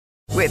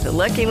With the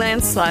Lucky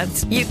Land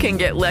Slots, you can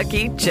get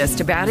lucky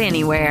just about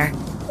anywhere.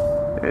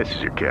 This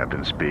is your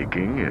captain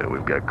speaking.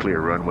 We've got clear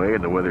runway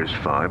and the weather's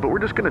fine, but we're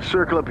just going to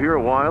circle up here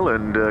a while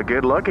and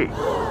get lucky.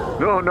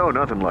 No,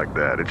 nothing like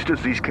that. It's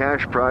just these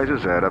cash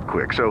prizes add up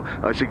quick. So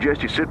I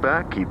suggest you sit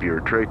back, keep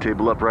your tray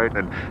table upright,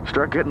 and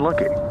start getting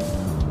lucky.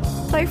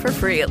 Play for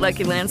free at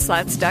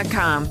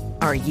LuckyLandSlots.com.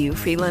 Are you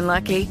feeling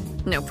lucky?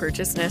 No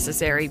purchase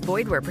necessary.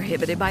 Void where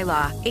prohibited by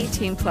law.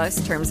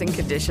 18+ terms and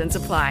conditions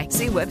apply.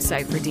 See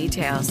website for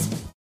details.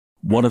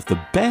 One of the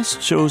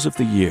best shows of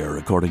the year,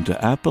 according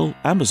to Apple,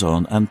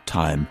 Amazon, and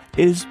Time,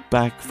 is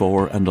back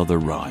for another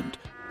round.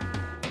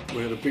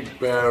 We had a big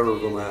bear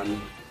of a man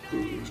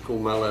who was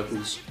called Mal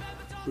Evans,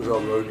 who was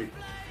our roadie.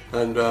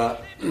 And I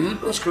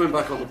was coming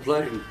back on the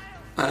plane,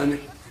 and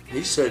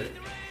he said,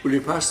 "Will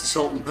you pass the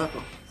salt and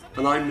pepper?"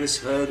 And I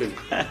misheard him.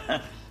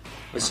 I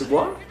said,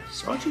 "What?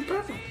 Sergeant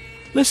Pepper?"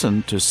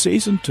 Listen to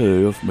Season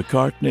 2 of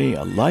McCartney,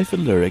 A Life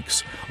in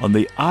Lyrics on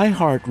the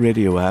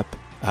iHeartRadio app,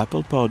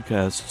 Apple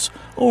Podcasts,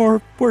 or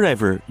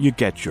wherever you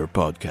get your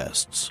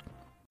podcasts.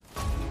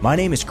 My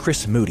name is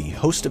Chris Moody,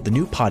 host of the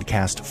new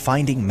podcast,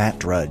 Finding Matt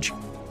Drudge.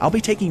 I'll be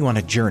taking you on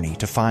a journey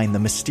to find the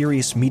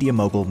mysterious media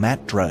mogul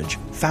Matt Drudge,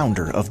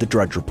 founder of The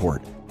Drudge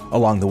Report.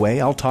 Along the way,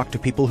 I'll talk to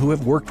people who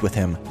have worked with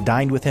him,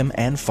 dined with him,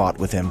 and fought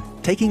with him,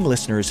 taking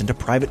listeners into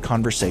private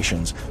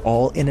conversations,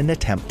 all in an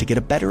attempt to get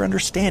a better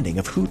understanding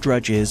of who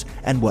Drudge is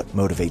and what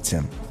motivates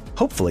him.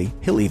 Hopefully,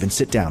 he'll even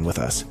sit down with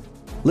us.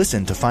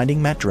 Listen to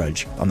Finding Matt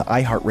Drudge on the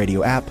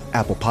iHeartRadio app,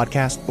 Apple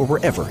Podcast, or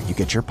wherever you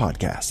get your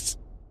podcasts.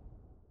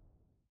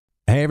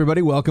 Hey,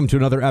 everybody. Welcome to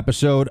another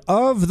episode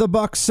of The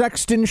Buck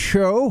Sexton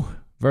Show.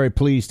 Very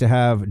pleased to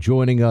have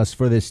joining us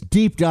for this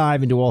deep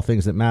dive into all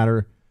things that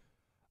matter,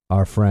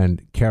 our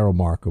friend Karol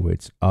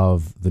Markowicz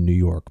of the New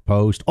York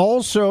Post.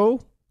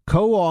 Also,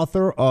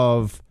 co-author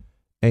of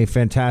a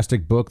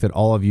fantastic book that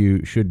all of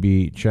you should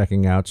be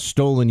checking out,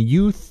 Stolen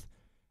Youth,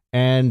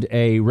 and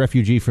a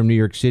refugee from New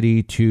York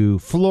City to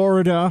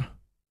Florida.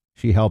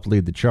 She helped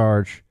lead the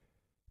charge.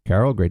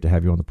 Karol, great to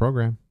have you on the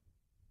program.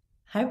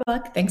 Hi,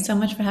 Buck. Thanks so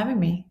much for having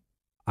me.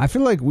 I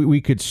feel like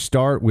we could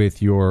start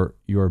with your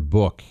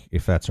book,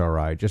 if that's all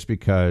right, just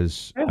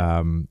because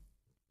Sure.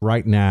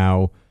 Right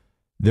now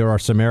there are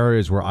some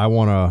areas where I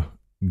want to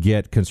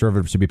get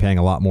conservatives to be paying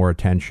a lot more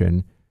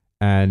attention,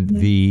 and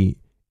the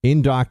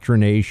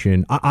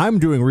indoctrination. I'm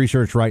doing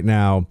research right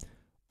now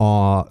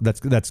that's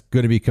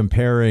going to be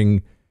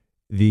comparing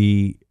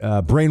the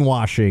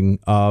brainwashing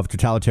of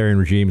totalitarian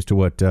regimes to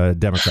what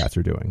Democrats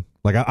are doing.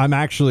 Like I'm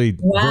actually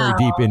very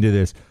deep into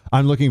this.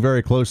 I'm looking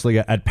very closely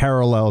at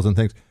parallels and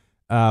things.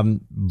 But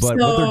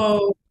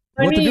So,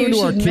 what they're doing to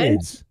our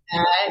kids.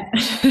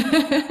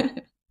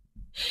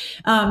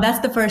 That's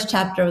the first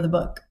chapter of the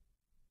book.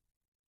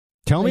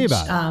 Tell me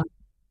about it.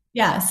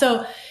 Yeah,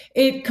 so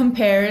it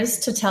compares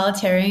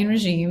totalitarian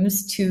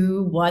regimes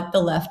to what the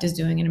left is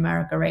doing in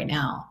America right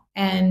now.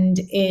 And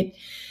it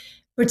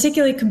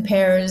particularly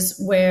compares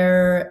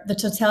where the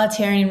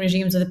totalitarian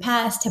regimes of the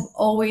past have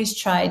always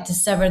tried to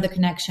sever the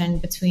connection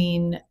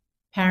between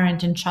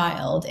parent and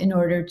child in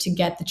order to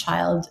get the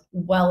child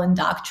well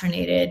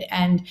indoctrinated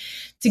and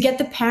to get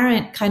the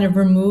parent kind of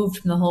removed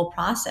from the whole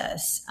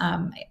process.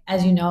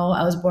 As you know,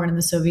 I was born in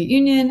the Soviet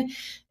Union.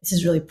 This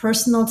is really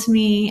personal to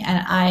me.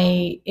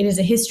 And it is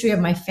a history of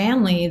my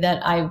family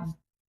that I've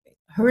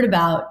heard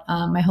about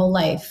my whole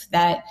life,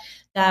 that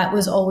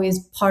was always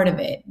part of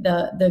it.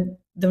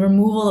 The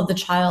removal of the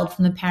child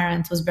from the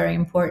parents was very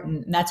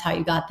important. And that's how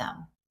you got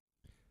them.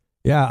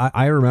 Yeah,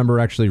 I remember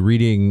actually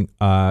reading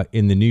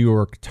in the New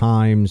York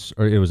Times,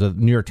 or it was a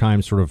New York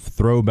Times sort of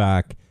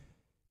throwback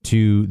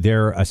to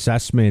their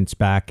assessments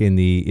back in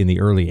the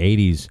early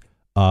 80s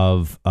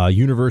of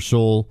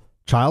universal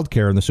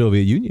childcare in the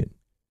Soviet Union.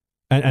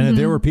 And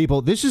there were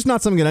people, this is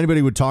not something that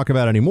anybody would talk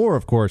about anymore,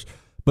 of course,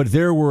 but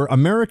there were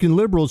American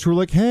liberals who were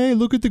like, hey,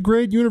 look at the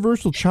great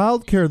universal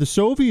childcare the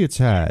Soviets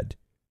had.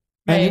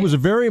 Right. And it was a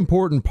very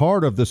important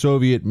part of the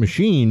Soviet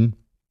machine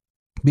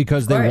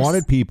because they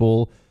wanted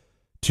people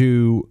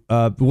to,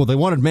 they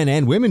wanted men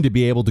and women to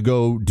be able to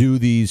go do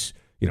these,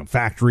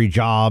 factory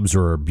jobs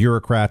or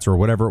bureaucrats or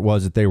whatever it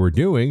was that they were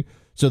doing.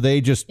 So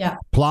they just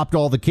plopped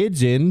all the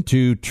kids in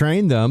to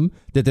train them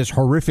that this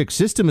horrific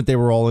system that they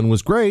were all in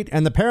was great.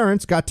 And the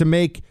parents got to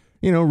make,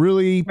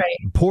 really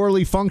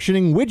poorly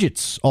functioning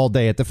widgets all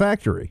day at the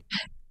factory.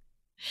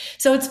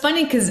 So it's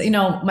funny because,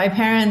 my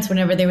parents,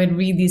 whenever they would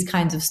read these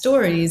kinds of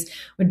stories,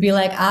 would be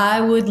like, I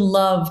would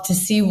love to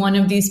see one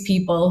of these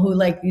people who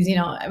like these,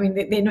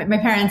 my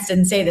parents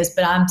didn't say this,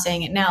 but I'm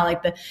saying it now,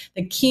 like the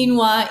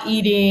quinoa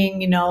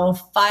eating,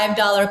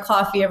 $5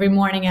 coffee every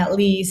morning at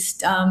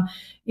least,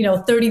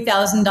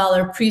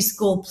 $30,000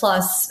 preschool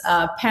plus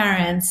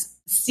parents.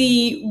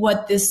 See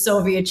what this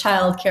Soviet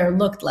childcare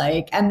looked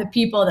like and the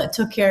people that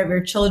took care of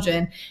your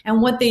children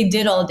and what they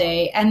did all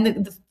day and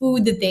the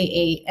food that they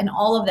ate and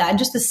all of that. And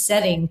just the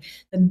setting,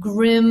 the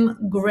grim,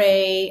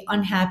 gray,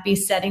 unhappy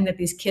setting that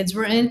these kids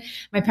were in.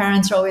 My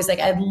parents are always like,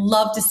 I'd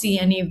love to see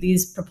any of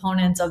these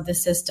proponents of the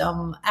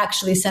system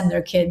actually send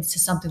their kids to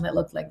something that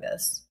looked like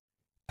this.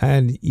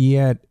 And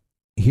yet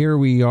here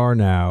we are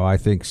now, I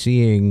think,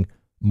 seeing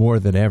more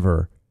than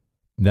ever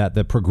that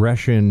the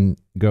progression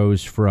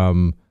goes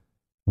from,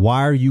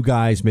 why are you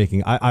guys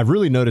making, I've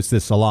really noticed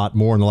this a lot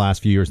more in the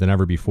last few years than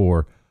ever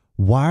before.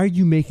 Why are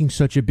you making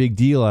such a big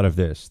deal out of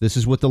this? This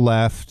is what the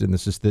left and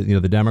this is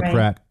the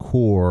Democrat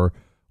core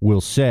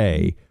will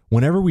say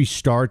whenever we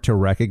start to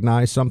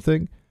recognize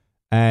something.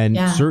 And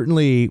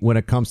certainly when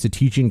it comes to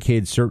teaching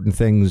kids certain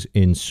things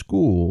in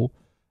school,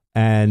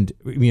 and,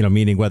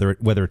 meaning whether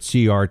it's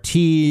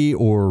CRT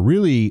or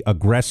really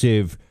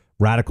aggressive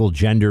radical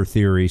gender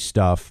theory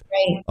stuff,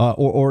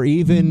 or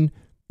even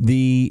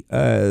the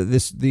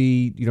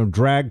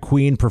drag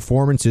queen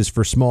performances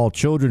for small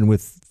children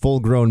with full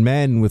grown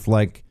men with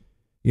their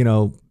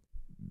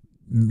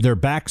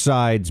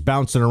backsides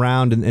bouncing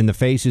around in the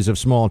faces of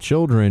small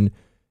children.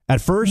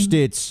 At first,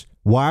 it's,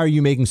 why are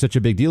you making such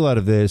a big deal out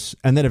of this?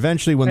 And then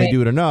eventually when they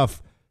do it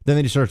enough, then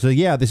they just start to say,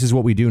 yeah, this is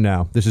what we do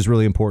now. This is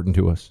really important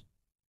to us.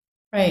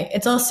 Right.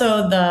 It's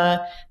also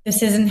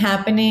this isn't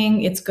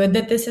happening. It's good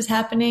that this is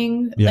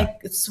happening. Like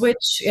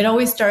switch. It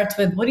always starts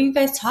with, what are you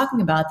guys talking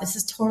about? This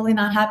is totally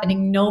not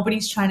happening.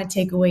 Nobody's trying to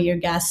take away your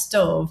gas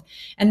stove.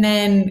 And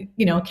then,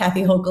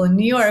 Kathy Hochul in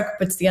New York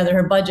puts together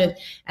her budget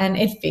and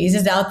it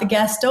phases out the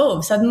gas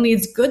stove. Suddenly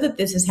it's good that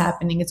this is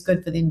happening. It's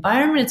good for the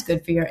environment. It's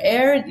good for your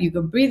air. You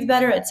can breathe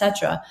better,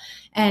 etc.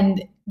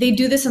 And they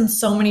do this on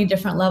so many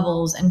different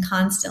levels and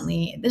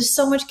constantly. There's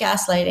so much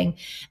gaslighting.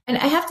 And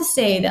I have to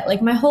say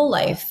that my whole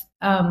life,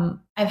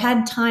 I've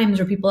had times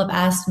where people have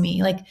asked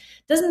me,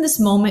 doesn't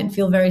this moment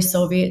feel very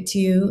Soviet to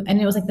you?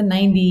 And it was the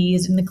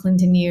 90s and the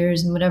Clinton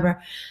years and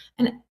whatever.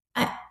 And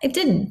it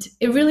didn't.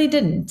 It really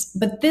didn't.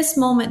 But this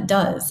moment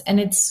does. And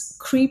it's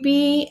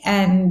creepy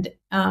and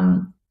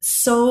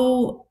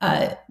So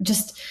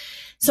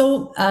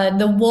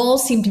the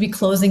walls seem to be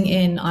closing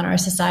in on our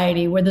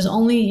society where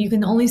you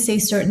can only say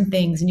certain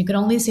things and you can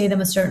only say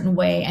them a certain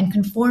way. And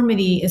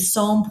conformity is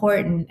so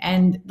important.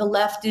 And the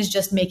left is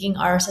just making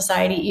our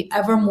society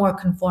ever more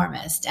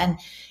conformist. And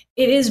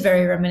it is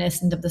very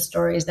reminiscent of the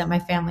stories that my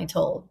family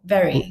told.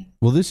 Very.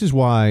 Well, this is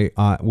why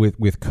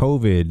with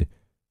COVID,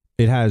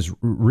 it has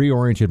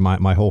reoriented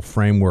my whole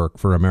framework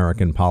for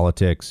American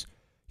politics.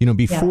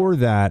 Before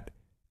that,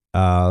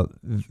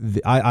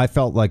 I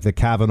felt like the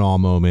Kavanaugh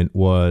moment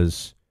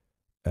was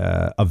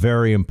a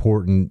very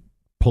important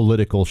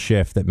political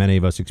shift that many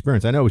of us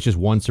experienced. I know it's just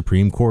one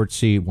Supreme Court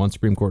seat, one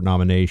Supreme Court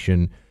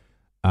nomination.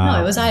 No,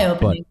 it was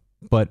eye-opening.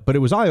 But it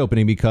was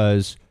eye-opening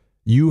because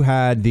you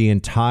had the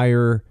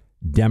entire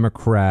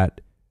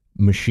Democrat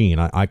machine.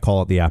 I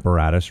call it the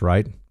apparatus,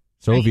 right?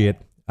 Soviet,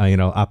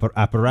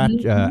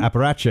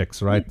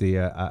 apparatchiks, right? The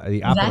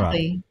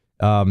exactly.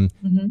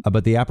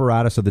 But the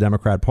apparatus of the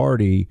Democrat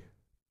Party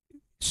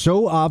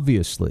so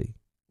obviously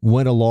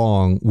went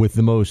along with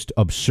the most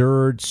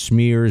absurd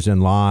smears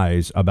and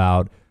lies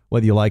about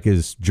whether you like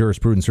his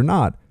jurisprudence or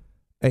not.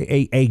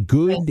 A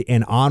good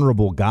and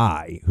honorable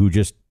guy who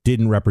just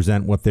didn't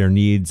represent what their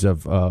needs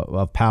of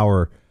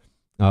power,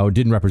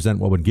 didn't represent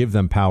what would give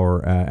them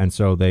power. And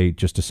so they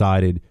just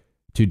decided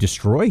to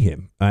destroy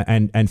him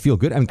and feel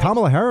good. And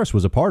Kamala Harris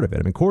was a part of it.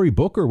 I mean, Cory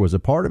Booker was a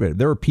part of it.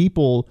 There are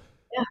people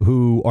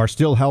who are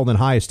still held in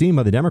high esteem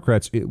by the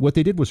Democrats. What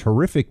they did was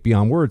horrific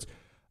beyond words.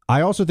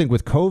 I also think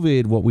with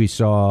COVID, what we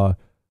saw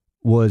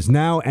was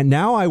now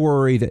I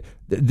worry that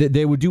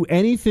they would do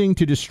anything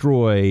to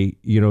destroy,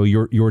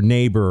 your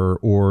neighbor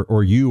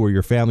or you or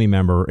your family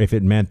member if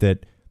it meant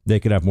that they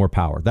could have more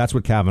power. That's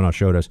what Kavanaugh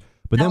showed us.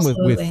 But then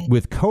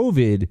with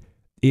COVID,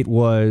 it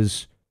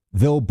was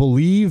they'll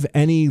believe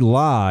any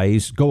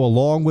lies, go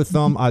along with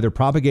them, either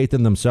propagate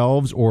them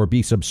themselves or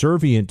be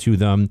subservient to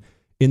them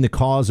in the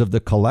cause of the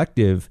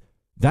collective.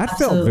 That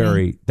felt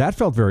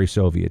very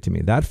Soviet to me.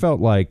 That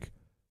felt like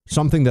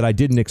something that I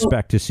didn't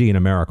expect to see in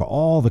America,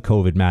 all the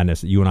COVID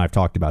madness that you and I have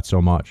talked about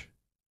so much.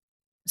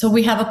 So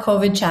we have a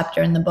COVID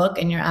chapter in the book,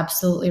 and you're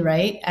absolutely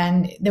right.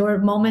 And there were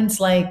moments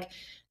like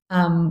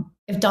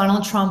if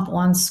Donald Trump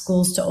wants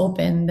schools to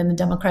open, then the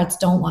Democrats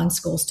don't want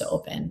schools to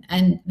open.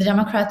 And the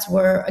Democrats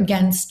were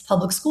against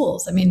public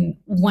schools. I mean,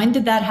 when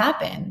did that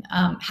happen?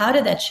 How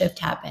did that shift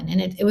happen?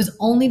 And it was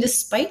only to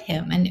spite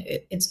him. And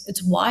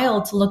it's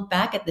wild to look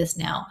back at this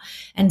now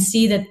and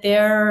see that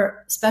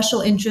their special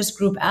interest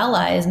group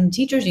allies and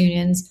teachers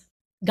unions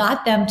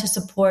got them to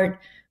support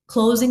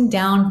closing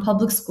down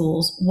public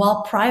schools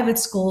while private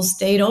schools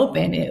stayed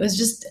open. It was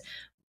just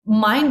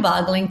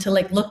mind-boggling to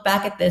look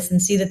back at this and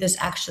see that this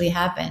actually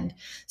happened.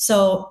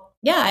 So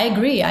yeah, I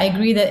agree. I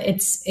agree that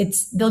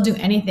it's they'll do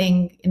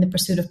anything in the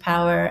pursuit of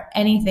power,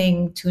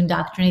 anything to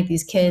indoctrinate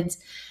these kids.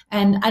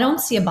 And I don't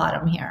see a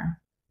bottom here.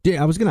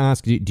 Yeah, I was going to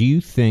ask, do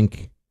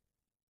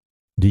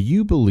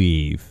you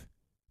believe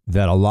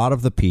that a lot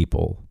of the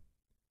people,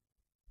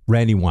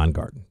 Randi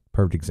Weingarten,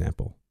 perfect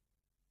example,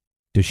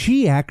 does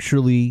she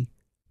actually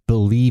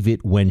believe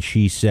it when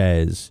she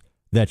says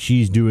that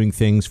she's doing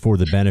things for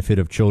the benefit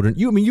of children?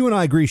 You and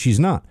I agree she's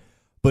not.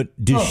 But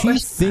does she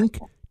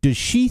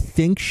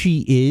think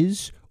she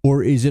is,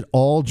 or is it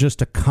all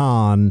just a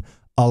con,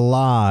 a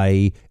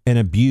lie, an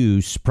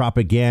abuse,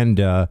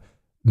 propaganda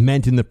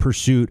meant in the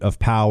pursuit of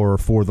power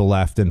for the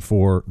left and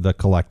for the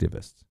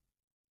collectivists?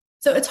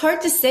 So it's hard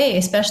to say,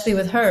 especially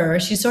with her.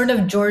 She's sort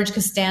of George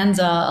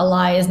Costanza, a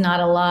lie is not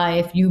a lie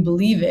if you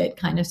believe it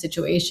kind of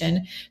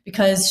situation,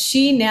 because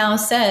she now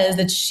says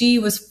that she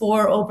was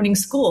for opening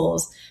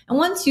schools. And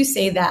once you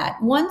say that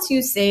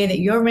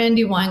you're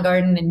Randy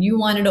Weingarten and you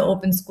wanted to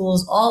open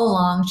schools all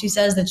along, she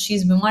says that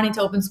she's been wanting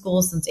to open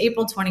schools since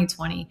April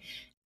 2020.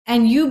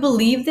 And you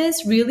believe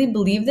this, really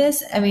believe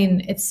this? I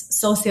mean,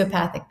 it's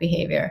sociopathic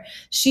behavior.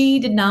 She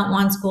did not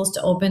want schools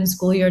to open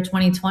school year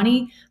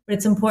 2020, but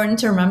it's important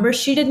to remember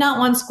she did not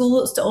want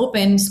schools to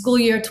open school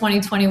year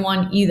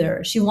 2021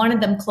 either. She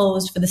wanted them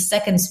closed for the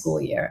second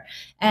school year.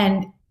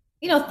 And,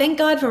 thank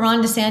God for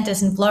Ron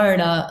DeSantis in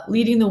Florida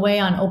leading the way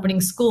on opening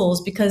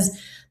schools, because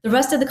the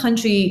rest of the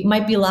country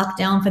might be locked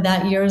down for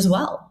that year as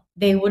well.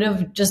 They would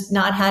have just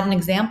not had an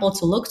example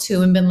to look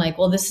to and been like,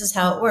 well, this is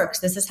how it works.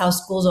 This is how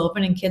schools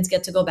open and kids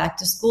get to go back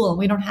to school. And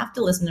we don't have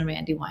to listen to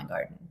Randy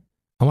Weingarten.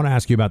 I want to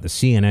ask you about the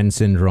CNN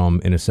syndrome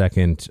in a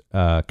second,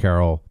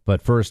 Karol.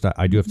 But first,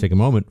 I do have to take a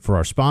moment for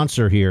our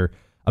sponsor here,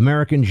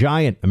 American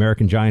Giant.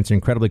 American Giant's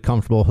incredibly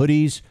comfortable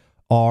hoodies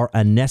are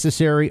a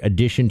necessary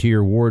addition to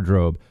your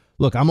wardrobe.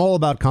 Look, I'm all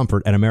about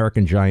comfort, and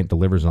American Giant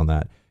delivers on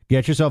that.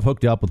 Get yourself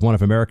hooked up with one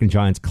of American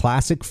Giant's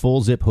classic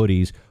full zip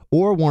hoodies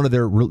or one of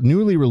their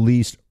newly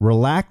released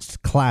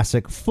relaxed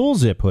classic full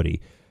zip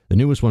hoodie. The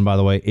newest one, by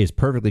the way, is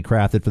perfectly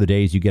crafted for the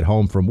days you get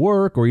home from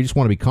work or you just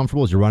want to be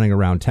comfortable as you're running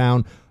around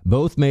town.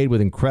 Both made with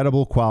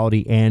incredible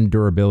quality and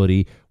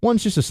durability.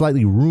 One's just a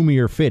slightly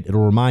roomier fit.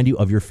 It'll remind you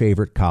of your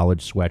favorite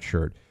college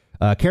sweatshirt.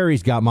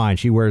 Carrie's got mine.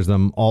 She wears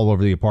them all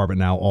over the apartment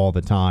now all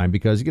the time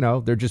because,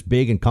 they're just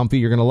big and comfy.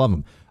 You're going to love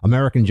them.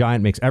 American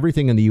Giant makes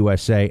everything in the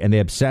USA, and they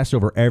obsess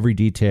over every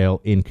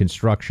detail in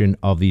construction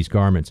of these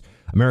garments.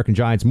 American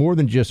Giant's more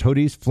than just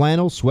hoodies,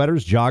 flannels,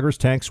 sweaters, joggers,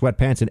 tanks,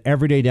 sweatpants, and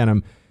everyday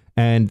denim.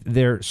 And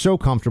they're so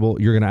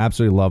comfortable. You're going to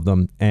absolutely love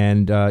them.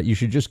 And you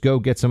should just go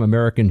get some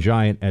American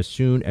Giant as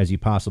soon as you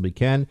possibly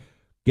can.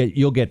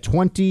 You'll get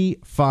 20%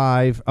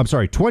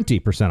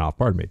 off,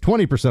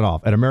 20%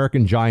 off at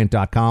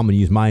AmericanGiant.com and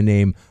use my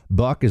name,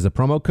 Buck, as the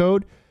promo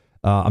code.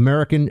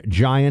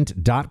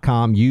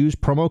 AmericanGiant.com. Use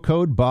promo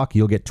code Buck.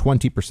 You'll get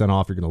 20%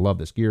 off. You're going to love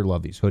this gear,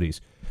 love these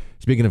hoodies.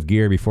 Speaking of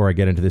gear, before I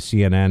get into the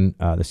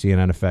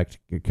CNN effect,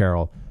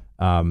 Karol,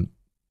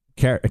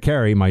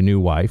 Carrie, my new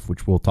wife,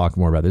 which we'll talk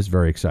more about this,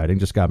 very exciting,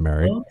 just got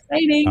married. So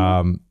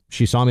exciting.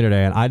 She saw me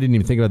today, and I didn't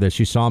even think about this.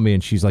 She saw me,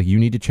 and she's like, you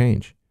need to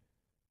change.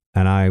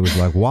 And I was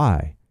like,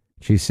 why?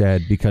 She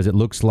said, because it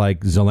looks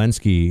like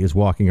Zelensky is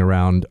walking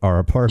around our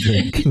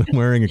apartment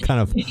wearing a kind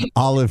of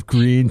olive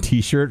green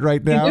T-shirt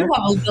right now. You do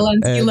have a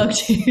Zelensky look.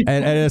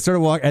 And I sort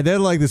of walked. And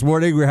then this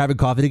morning we were having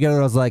coffee together.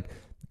 And I was like,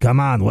 come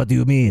on, what do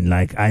you mean?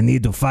 I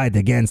need to fight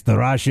against the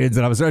Russians.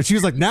 And she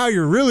was like, now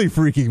you're really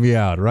freaking me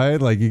out,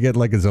 right? You get a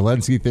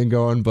Zelensky thing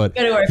going. But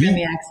got to work on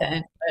the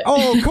accent. But.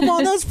 Oh, come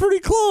on. That's pretty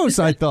close,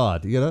 I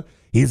thought.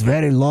 He's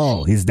very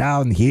low. He's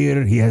down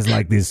here. He has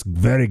this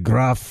very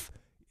gruff.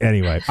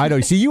 Anyway, I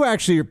know. See, you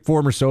actually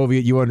former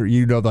Soviet.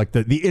 You know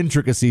the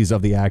intricacies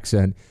of the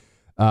accent.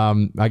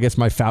 I guess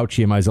my Fauci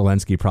and my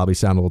Zelensky probably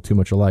sound a little too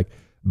much alike.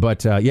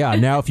 But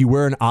now if you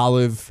wear an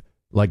olive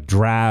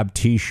drab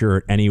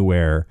T-shirt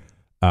anywhere,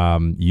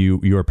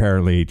 you're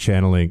apparently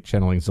channeling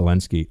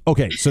Zelensky.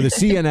 Okay, so the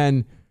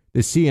CNN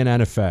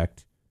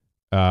effect.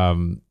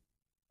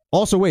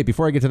 Also, wait,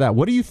 before I get to that,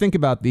 what do you think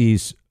about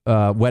these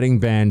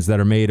wedding bands that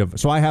are made of?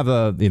 So I have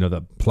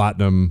the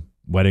platinum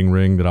wedding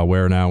ring that I'll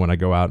wear now when I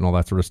go out and all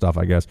that sort of stuff,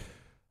 I guess.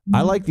 Mm-hmm.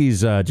 I like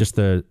these, just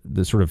the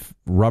sort of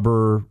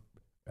rubber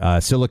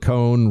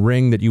silicone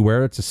ring that you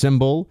wear. It's a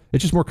symbol.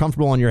 It's just more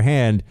comfortable on your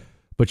hand.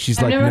 But she's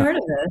I've never heard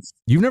of this.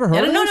 You've never heard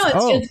of this? No,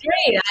 it's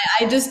great.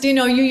 I just,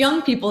 you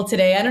young people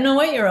today, I don't know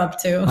what you're up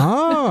to.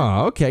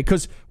 Oh, okay.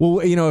 Because,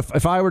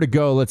 if I were to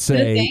go, let's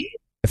say,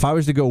 if I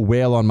was to go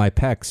wail on my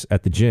pecs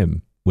at the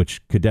gym,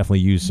 which could definitely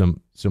use some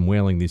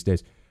wailing these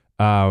days,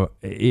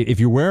 if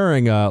you're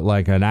wearing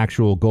an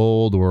actual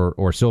gold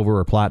or silver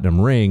or platinum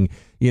ring,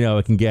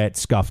 it can get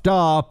scuffed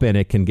up and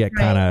it can get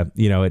kind of,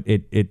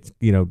 it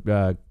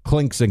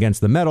clinks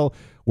against the metal.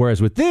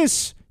 Whereas with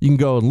this, you can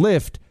go and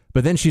lift.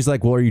 But then she's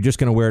like, well, are you just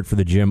going to wear it for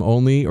the gym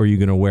only? Or are you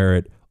going to wear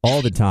it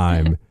all the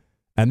time?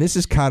 And this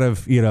is kind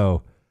of,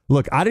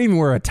 look, I didn't even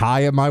wear a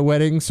tie at my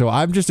wedding. So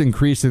I'm just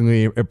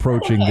increasingly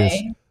approaching this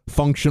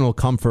functional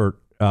comfort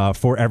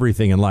for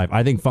everything in life.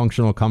 I think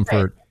functional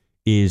comfort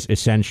is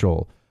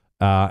essential.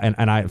 So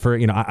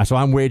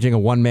I'm waging a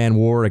one-man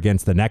war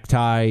against the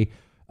necktie.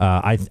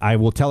 I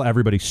will tell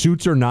everybody,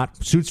 suits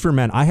for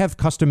men. I have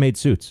custom-made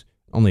suits,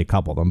 only a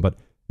couple of them, but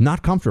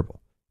not comfortable.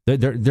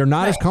 They're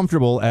not as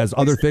comfortable as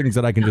other things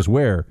that I can just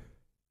wear.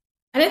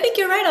 And I think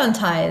you're right on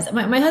ties.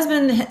 My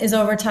husband is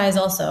over ties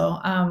also.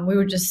 We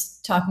were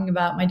just talking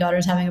about my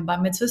daughter's having a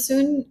bat mitzvah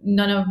soon.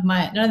 None of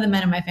the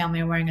men in my family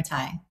are wearing a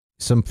tie.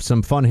 Some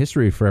fun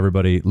history for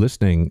everybody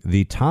listening.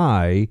 The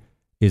tie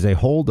is a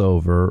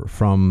holdover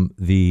from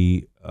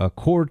the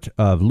court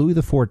of Louis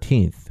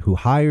XIV, who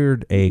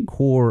hired a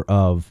corps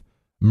of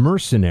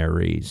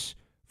mercenaries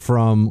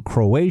from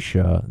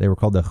Croatia. They were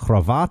called the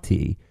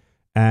Hrvati.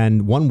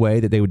 And one way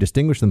that they would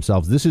distinguish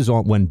themselves, this is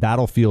when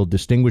battlefield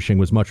distinguishing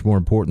was much more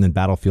important than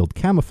battlefield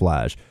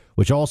camouflage,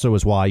 which also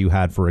is why you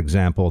had, for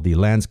example, the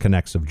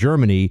Landsknechts of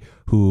Germany,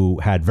 who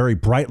had very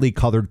brightly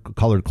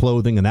colored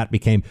clothing, and that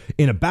became,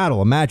 in a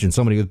battle, imagine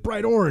somebody with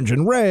bright orange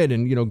and red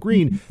and,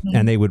 green,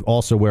 and they would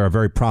also wear a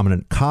very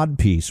prominent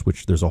codpiece,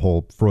 which there's a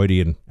whole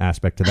Freudian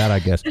aspect to that, I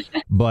guess.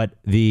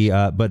 But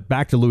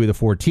back to Louis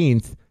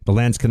XIV, the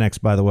Landsknechts,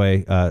 by the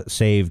way,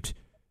 saved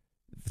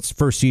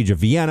first siege of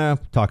Vienna.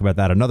 Talk about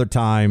that another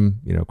time.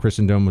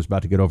 Christendom was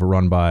about to get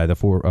overrun by the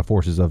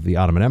forces of the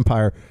Ottoman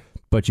Empire.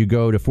 But you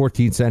go to Louis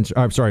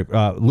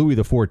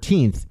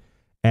XIV,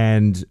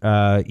 and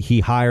he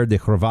hired the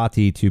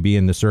Hrvati to be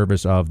in the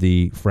service of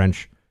the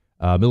French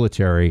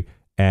military,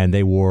 and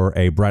they wore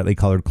a brightly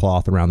colored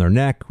cloth around their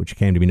neck, which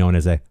came to be known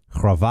as a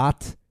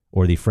cravat,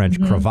 or the French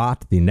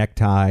cravat, the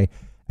necktie.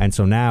 And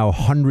so now,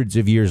 hundreds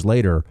of years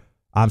later,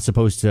 I'm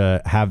supposed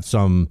to have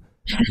some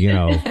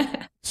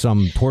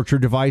torture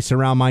device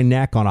around my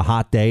neck on a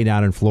hot day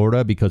down in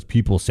Florida because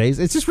people say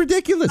it's just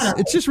ridiculous.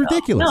 It's just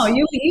ridiculous. No,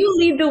 you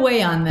lead the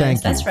way on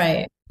this. That's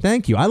right.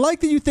 Thank you. I like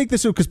that you think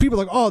this because people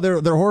are like, oh,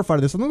 they're horrified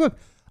of this. I'm like, look,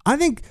 I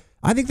think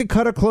the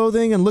cut of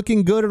clothing and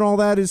looking good and all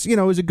that is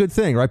a good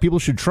thing, right? People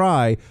should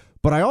try.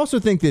 But I also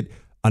think that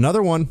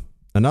another one,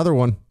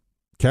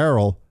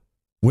 Karol,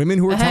 women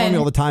who are telling me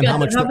all the time how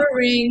much the rubber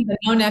ring, the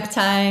no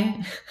necktie.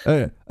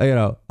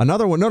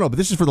 Another one. No, but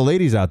this is for the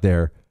ladies out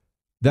there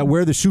that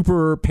wear the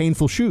super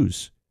painful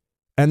shoes,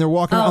 and they're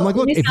walking around. I'm like,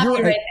 look, if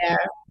you're right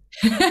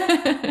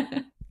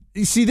there.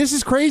 You see, this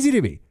is crazy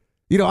to me.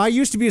 I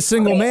used to be a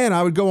single man.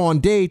 I would go on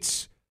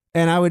dates,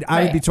 and I would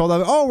be told,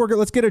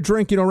 let's get a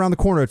drink, around the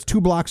corner. It's 2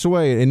 blocks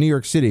away in New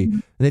York City.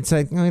 And they'd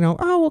say,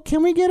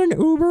 can we get an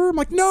Uber? I'm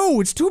like,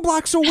 no, it's 2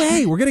 blocks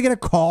away. We're gonna get a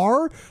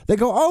car. They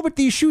go, but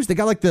these shoes, they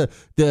got like the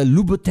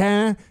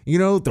Louboutin,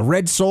 the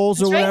red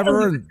soles or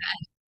whatever.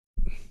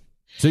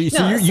 So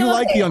you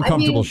like the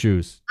uncomfortable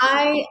shoes.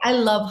 I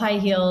love high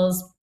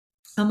heels.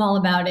 I'm all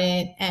about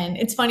it. And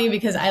it's funny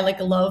because I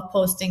love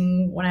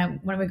posting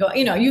when we go,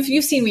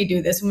 you've seen me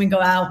do this when we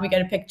go out, we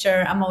get a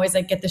picture. I'm always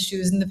like, get the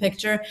shoes in the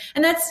picture.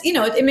 And that's,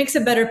 it makes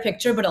a better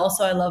picture, but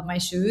also I love my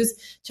shoes.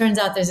 Turns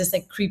out there's this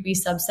creepy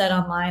subset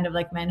online of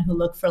men who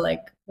look for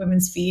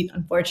women's feet.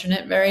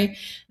 Unfortunate, very,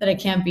 that I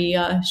can't be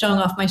showing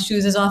off my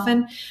shoes as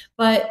often.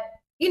 But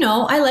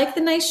I like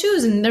the nice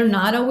shoes, and they're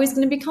not always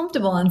going to be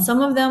comfortable. And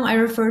some of them I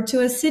refer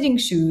to as sitting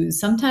shoes.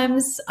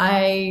 Sometimes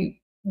I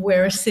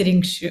wear a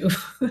sitting shoe.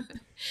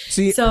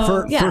 See,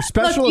 for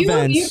special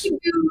events, you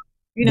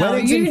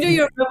can do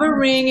your rubber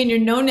ring and your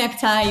no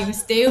necktie. You can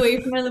stay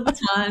away from your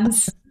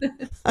Louboutins.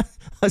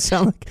 I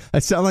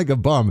sound like a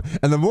bum.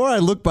 And the more I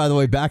look, by the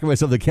way, back at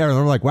myself, the camera,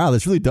 I'm like, wow,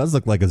 this really does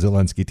look like a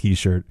Zelensky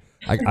T-shirt.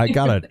 I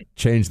gotta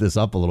change this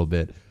up a little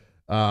bit.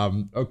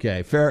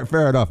 Okay,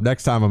 fair enough.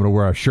 Next time I'm going to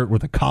wear a shirt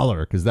with a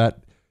collar because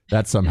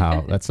that's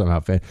somehow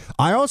fan.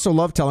 I also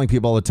love telling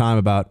people all the time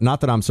about, not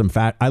that I'm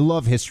I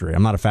love history.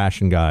 I'm not a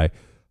fashion guy,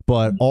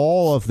 but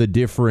all of the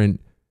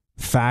different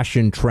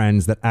fashion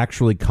trends that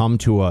actually come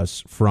to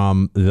us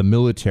from the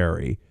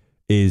military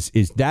is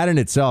that in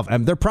itself.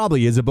 And there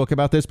probably is a book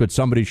about this, but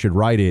somebody should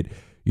write it.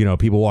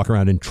 People walk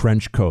around in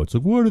trench coats.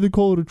 Like, why do they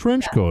call it a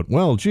trench coat?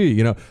 Well,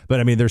 gee,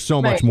 but I mean, there's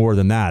so much more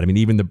than that. I mean,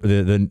 even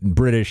the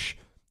British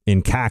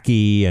in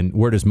khaki, and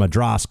where does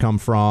Madras come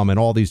from, and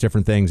all these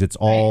different things. It's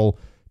all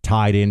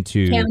tied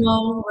into.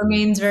 Camo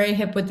remains very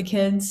hip with the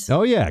kids.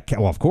 Oh yeah,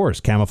 well of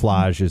course,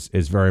 camouflage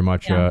is very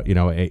much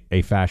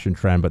a fashion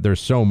trend, but there's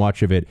so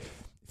much of it.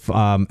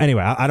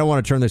 Anyway, I don't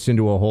want to turn this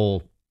into a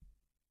whole.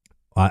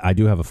 I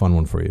do have a fun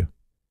one for you.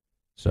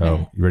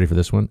 So you ready for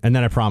this one? And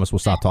then I promise we'll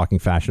stop talking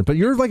fashion. But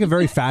you're like a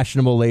very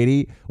fashionable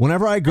lady.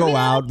 Whenever I go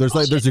out, there's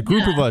a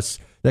group of us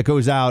that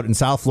goes out in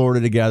South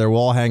Florida together. We'll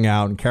all hang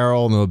out, and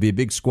Karol, and there'll be a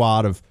big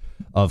squad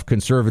of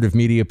conservative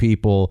media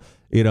people.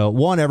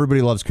 One,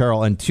 everybody loves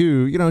Karol, and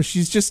two,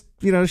 she's just,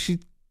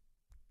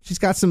 she's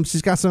got some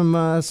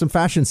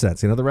fashion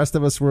sense. The rest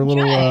of us were a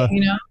little,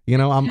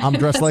 I'm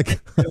dressed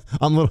like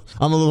I'm a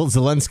little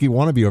Zelensky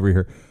wannabe over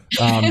here.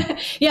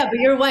 Yeah, but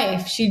your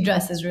wife, she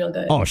dresses real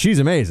good. Oh, she's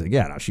amazing.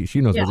 Yeah, no,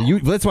 she knows. Yeah.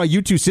 That's why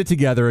you two sit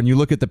together and you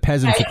look at the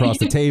peasants across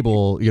the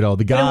table.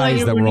 The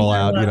guys that were all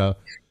out.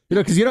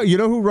 Because you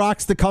know who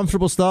rocks the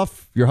comfortable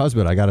stuff? Your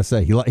husband, I gotta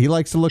say, he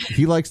likes to look.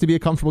 He likes to be a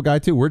comfortable guy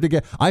too.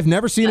 I've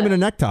never seen him in a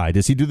necktie.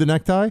 Does he do the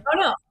necktie?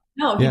 Oh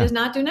no, he does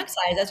not do neckties.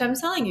 That's what I'm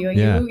telling you.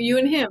 Yeah. You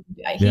and him.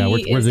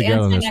 We're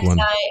together on this one.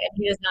 And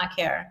he does not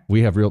care.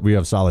 We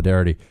have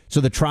solidarity. So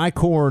the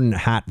tricorn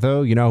hat,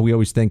 though, we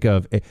always think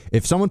of,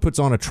 if someone puts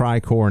on a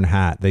tricorn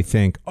hat, they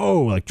think,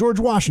 oh, like George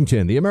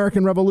Washington, the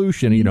American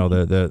Revolution.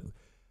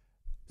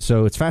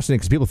 So it's fascinating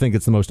because people think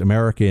it's the most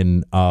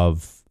American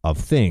of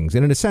things,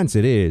 and in a sense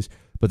it is.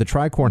 But the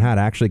tricorn hat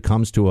actually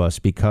comes to us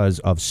because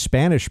of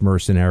Spanish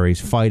mercenaries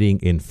fighting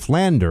in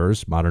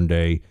Flanders, modern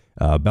day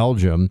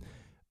Belgium.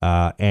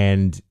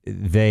 And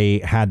they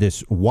had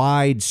this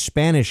wide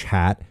Spanish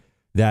hat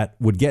that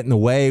would get in the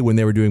way when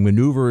they were doing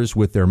maneuvers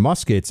with their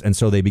muskets. And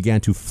so they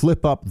began to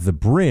flip up the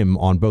brim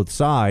on both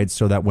sides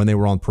so that when they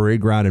were on parade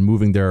ground and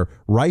moving their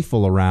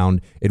rifle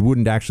around, it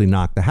wouldn't actually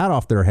knock the hat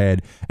off their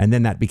head. And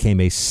then that became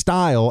a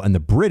style. And the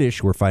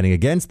British who were fighting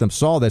against them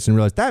saw this and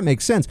realized that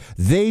makes sense.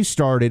 They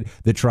started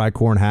the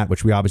tricorn hat,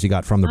 which we obviously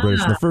got from the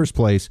British in the first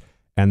place.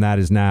 And that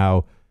is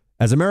now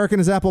as American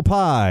as apple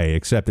pie,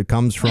 except it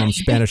comes from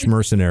Spanish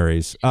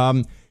mercenaries.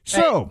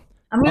 So...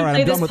 I'm going to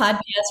play this with... podcast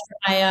for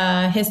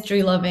my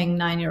history-loving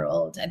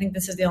 9-year-old. I think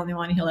this is the only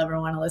one he'll ever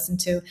want to listen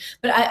to.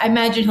 But I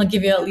imagine he'll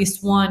give you at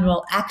least one.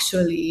 Well,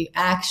 actually,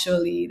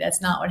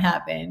 that's not what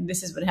happened.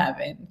 This is what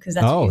happened. Because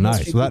that's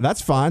nice. Well,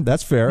 that's fine.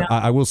 That's fair. Yeah.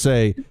 I will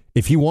say,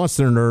 if he wants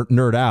to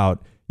nerd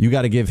out, you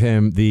got to give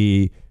him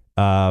the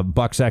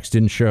Buck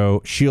Sexton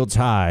show, Shields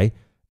High,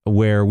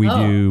 where we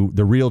do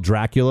the real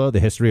Dracula, the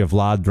history of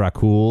Vlad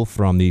Dracul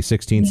from the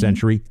 16th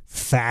century.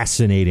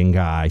 Fascinating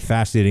guy.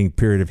 Fascinating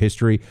period of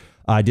history.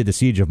 I did the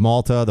Siege of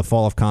Malta, the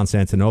fall of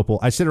Constantinople.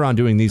 I sit around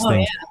doing these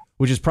things,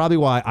 which is probably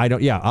why I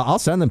don't. Yeah, I'll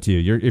send them to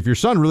you. If your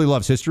son really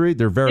loves history,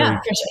 they're very. Yeah,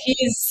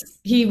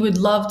 he would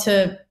love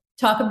to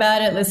talk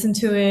about it, listen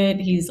to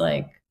it. He's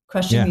like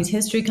crushing these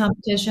history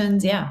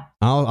competitions. Yeah,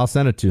 I'll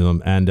send it to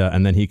him, and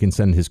then he can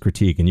send his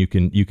critique, and you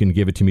can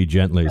give it to me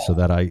gently, so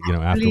that I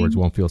afterwards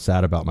won't feel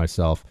sad about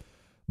myself.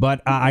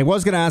 But I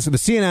was going to ask the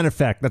CNN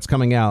effect that's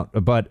coming out,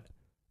 but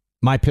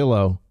My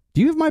Pillow. Do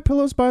you have My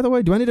Pillows, by the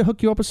way? Do I need to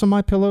hook you up with some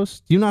My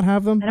Pillows? Do you not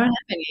have them? I don't have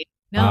any.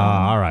 No.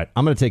 All right.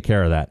 I'm going to take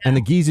care of that. No. And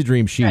the Giza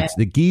Dream sheets. Right.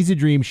 The Giza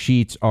Dream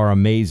sheets are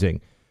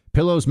amazing.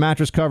 Pillows,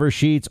 mattress covers,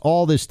 sheets,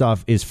 all this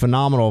stuff is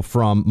phenomenal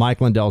from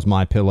Mike Lindell's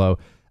My Pillow.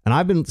 And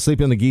I've been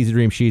sleeping on the Giza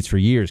Dream sheets for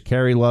years.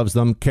 Carrie loves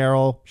them.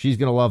 Karol, she's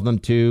going to love them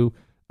too.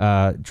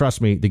 Trust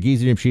me, the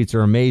Giza Dream sheets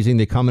are amazing.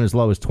 They come in as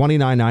low as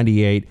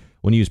 $29.98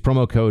 when you use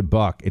promo code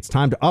BUCK. It's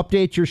time to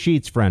update your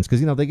sheets, friends,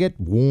 because, they get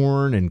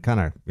worn and kind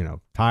of,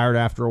 tired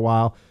after a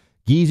while.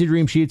 Giza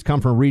Dream sheets come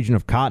from a region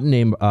of cotton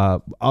named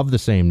of the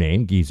same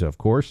name, Giza, of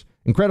course.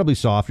 Incredibly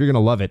soft. You're going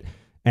to love it.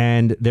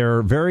 And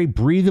they're very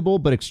breathable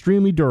but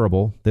extremely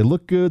durable. They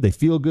look good. They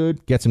feel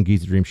good. Get some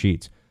Giza Dream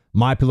sheets.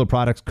 My Pillow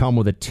products come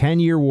with a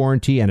 10-year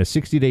warranty and a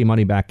 60-day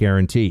money-back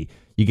guarantee.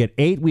 You get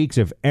 8 weeks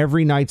of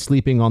every night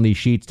sleeping on these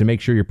sheets to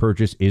make sure your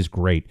purchase is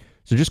great.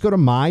 So just go to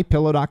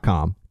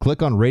mypillow.com,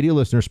 click on Radio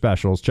Listener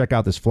Specials, check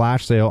out this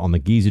flash sale on the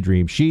Giza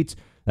Dream sheets.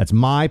 That's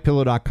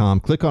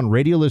mypillow.com. Click on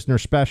Radio Listener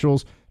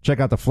Specials. Check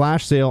out the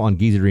flash sale on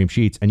Giza Dream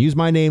sheets and use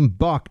my name,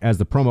 Buck, as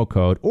the promo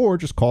code, or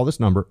just call this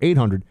number,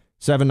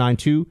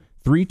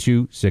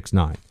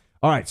 800-792-3269.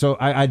 All right, so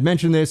I'd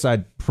mentioned this.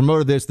 I'd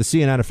promoted this, the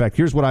CNN effect.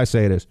 Here's what I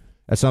say it is,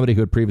 as somebody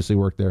who had previously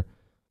worked there.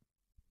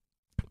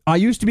 I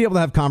used to be able to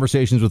have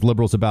conversations with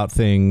liberals about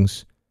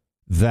things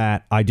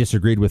that I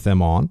disagreed with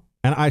them on.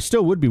 And I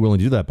still would be willing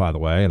to do that, by the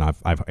way. And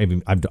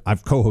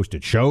I've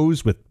co-hosted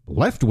shows with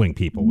left-wing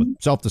people, with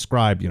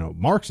self-described,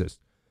 Marxists.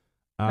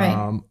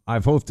 Right.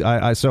 I've hoped.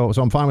 So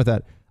I'm fine with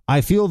that. I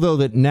feel, though,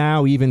 that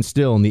now, even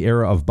still in the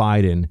era of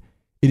Biden,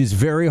 it is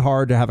very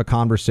hard to have a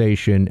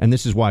conversation. And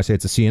this is why I say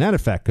it's a CNN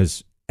effect,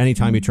 because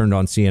anytime you turned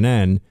on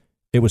CNN,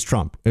 it was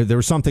Trump. There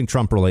was something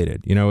Trump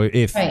related.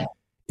 If an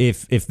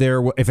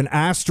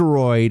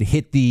asteroid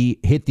hit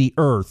the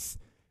Earth.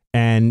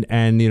 And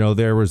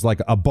there was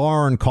like a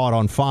barn caught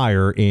on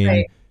fire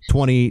in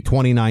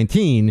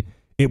 2019.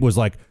 It was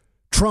like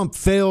Trump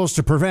fails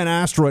to prevent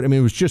asteroid. I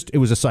mean, it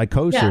was a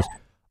psychosis. Yeah.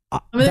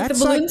 Like the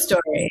balloon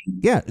story.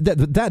 Yeah,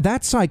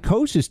 that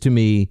psychosis to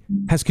me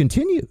has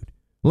continued.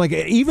 Like,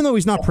 even though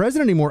he's not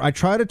president anymore, I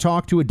try to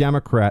talk to a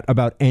Democrat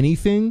about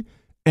anything,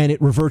 and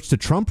it reverts to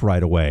Trump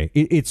right away.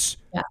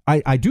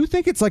 I do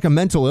think it's like a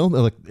mental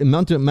illness.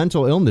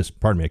 Mental illness.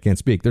 Pardon me, I can't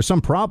speak. There's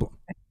some problem.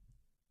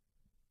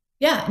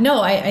 Yeah,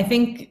 no, I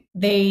think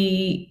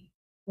they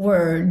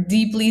were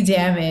deeply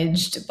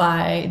damaged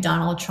by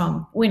Donald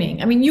Trump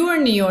winning. I mean, you were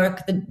in New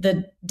York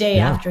the day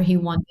after he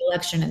won the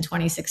election in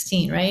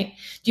 2016, right?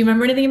 Do you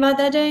remember anything about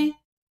that day?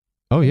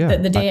 Oh, yeah.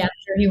 The day after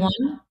he won?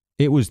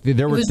 There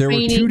were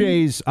 2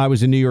 days I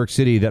was in New York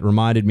City that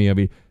reminded me of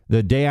it.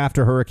 The day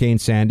after Hurricane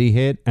Sandy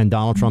hit and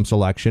Donald Trump's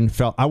election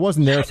I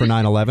wasn't there for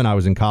 9/11. I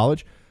was in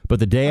college. But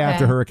the day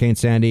after Hurricane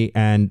Sandy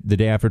and the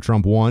day after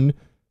Trump won,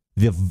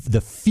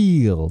 the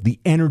feel, the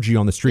energy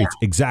on the streets,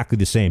 exactly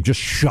the same.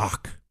 Just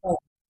shock.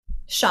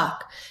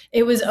 Shock.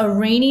 It was a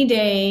rainy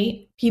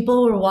day.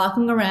 People were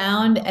walking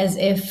around as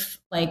if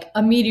like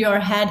a meteor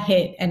had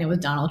hit and it was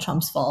Donald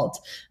Trump's fault.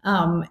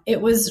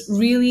 It was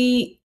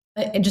really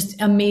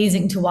just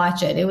amazing to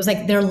watch it. It was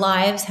like their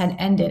lives had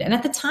ended. And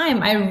at the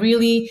time, I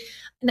really,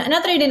 not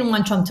that I didn't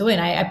want Trump to win.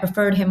 I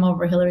preferred him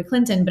over Hillary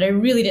Clinton, but I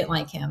really didn't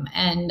like him.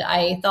 And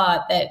I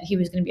thought that he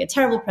was going to be a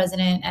terrible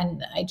president.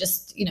 And I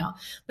just,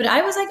 but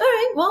I was like, all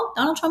right, well,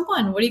 Donald Trump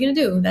won. What are you going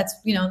to do? That's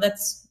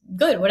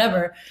good,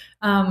 whatever.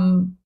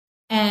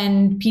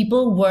 And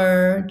people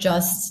were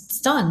just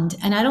stunned.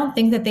 And I don't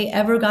think that they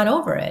ever got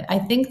over it. I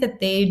think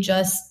that they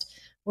just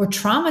were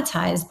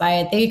traumatized by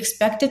it. They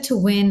expected to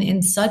win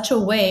in such a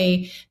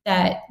way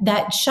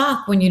that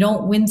shock when you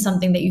don't win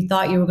something that you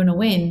thought you were going to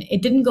win,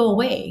 it didn't go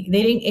away.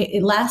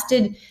 It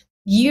lasted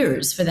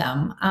years for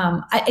them.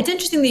 It's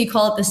interesting that you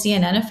call it the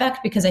CNN effect,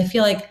 because I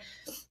feel like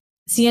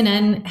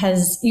CNN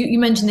has, you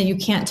mentioned that you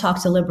can't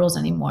talk to liberals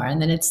anymore.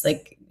 And then it's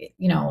like,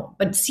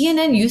 but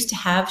CNN used to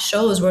have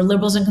shows where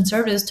liberals and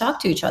conservatives talk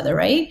to each other,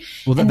 right?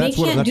 Well, that's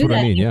what I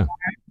mean. Yeah.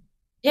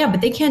 Yeah,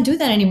 but they can't do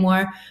that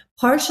anymore,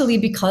 partially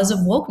because of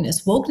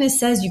wokeness. Wokeness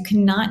says you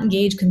cannot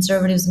engage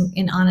conservatives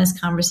in honest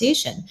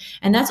conversation.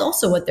 And that's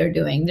also what they're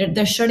doing.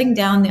 They're shutting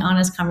down the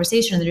honest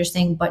conversation. They're just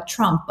saying, but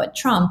Trump.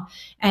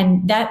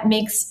 And that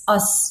makes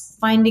us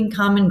finding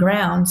common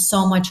ground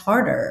so much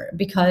harder,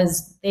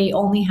 because they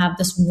only have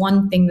this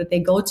one thing that they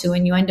go to,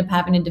 and you end up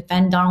having to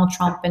defend Donald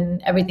Trump and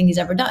everything he's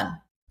ever done.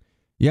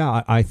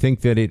 Yeah, I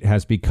think that it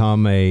has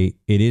become it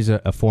is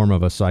a form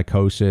of a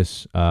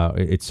psychosis.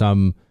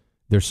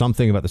 There's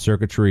something about the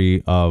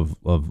circuitry of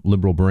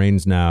liberal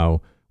brains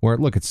now where,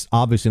 look, it's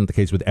obviously not the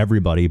case with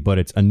everybody, but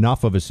it's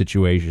enough of a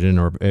situation,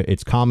 or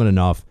it's common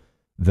enough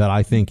that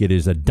I think it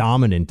is I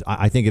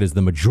think it is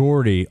the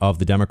majority of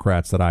the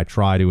Democrats that I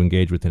try to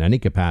engage with in any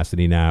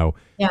capacity now.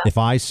 Yeah. If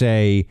I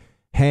say,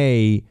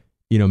 hey,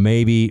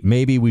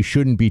 maybe we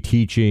shouldn't be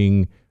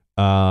teaching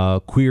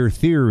queer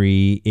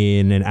theory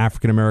in an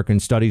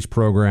African-American studies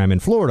program in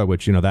Florida,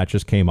 which, that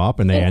just came up,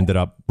 and they ended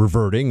up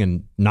reverting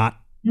and not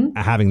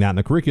having that in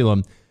the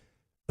curriculum,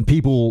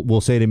 people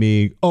will say to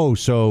me, oh,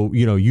 so,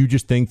 you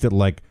just think that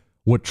like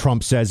what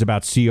Trump says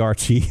about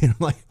CRT, and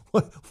like,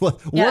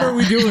 what are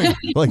we doing?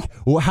 Like,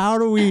 how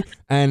do we?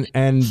 And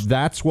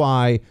that's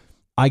why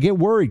I get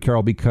worried,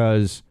 Karol,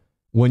 because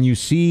when you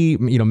see,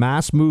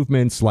 mass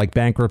movements like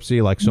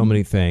bankruptcy, like so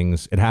many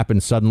things, it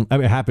happens suddenly. I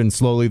mean, it happens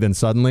slowly, then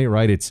suddenly,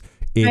 right?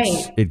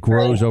 It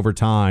grows over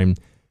time.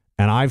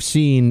 And I've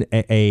seen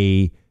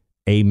a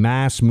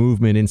mass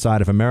movement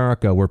inside of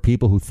America where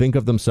people who think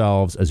of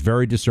themselves as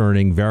very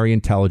discerning, very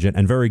intelligent,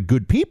 and very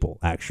good people,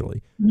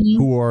 actually,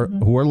 who are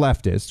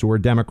leftists, who are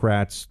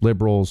Democrats,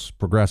 liberals,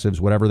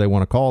 progressives, whatever they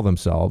want to call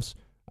themselves.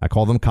 I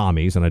call them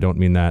commies, and I don't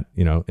mean that,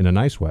 in a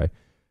nice way.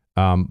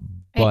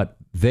 But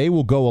they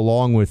will go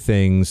along with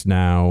things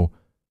now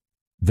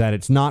that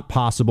it's not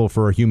possible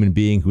for a human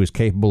being who is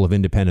capable of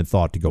independent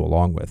thought to go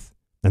along with.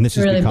 And this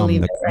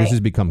has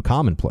become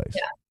commonplace.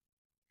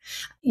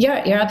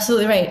 Yeah. You're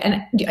absolutely right.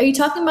 And are you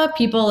talking about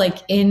people like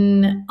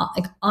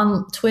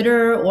on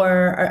Twitter,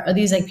 or are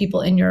these like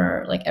people in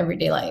your like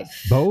everyday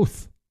life?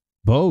 Both.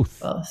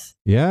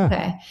 Yeah.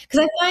 Okay. Because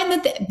I find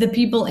that the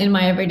people in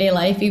my everyday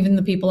life, even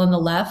the people on the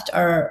left,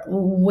 are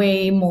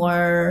way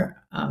more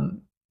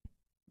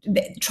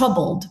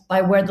troubled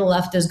by where the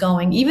left is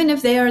going, even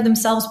if they are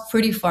themselves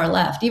pretty far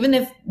left, even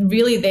if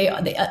really there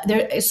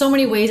are so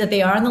many ways that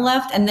they are on the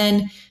left, and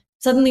then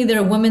suddenly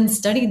their women's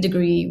study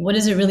degree, what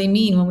does it really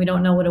mean when we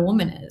don't know what a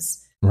woman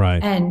is?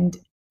 Right. And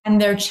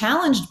they're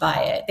challenged by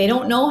it. They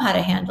don't know how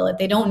to handle it.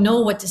 They don't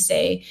know what to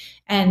say.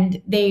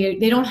 And they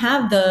don't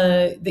have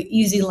the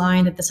easy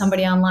line that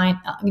somebody online,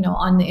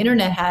 on the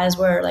internet has,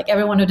 where like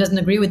everyone who doesn't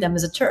agree with them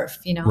is a TERF,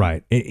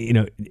 Right.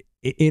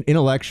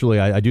 Intellectually,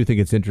 I do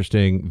think it's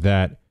interesting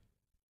that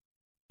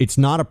it's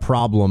not a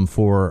problem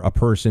for a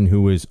person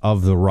who is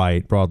of the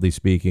right, broadly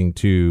speaking,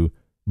 to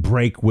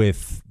break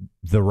with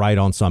the right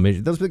on some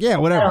issue. They'll be like, yeah,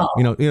 whatever.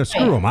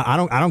 Screw them. I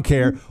don't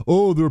care.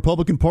 Oh, the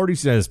Republican Party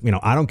says,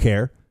 I don't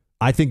care.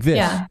 I think this.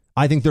 Yeah.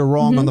 I think they're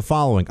wrong on the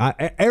following.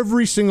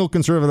 Every single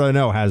conservative I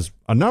know has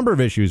a number of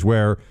issues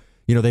where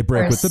they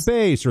break with the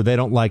base, or they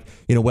don't like,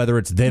 whether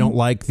it's they don't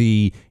like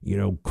the,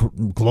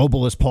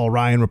 globalist Paul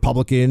Ryan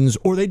Republicans,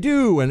 or they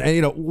do.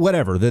 And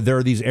whatever. There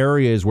are these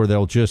areas where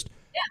they'll just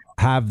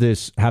have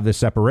this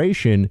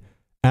separation.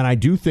 And I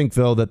do think,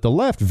 though, that the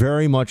left,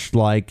 very much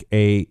like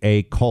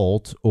a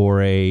cult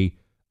or a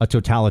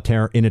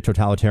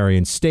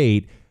totalitarian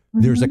state,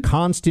 there's a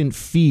constant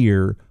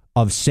fear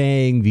of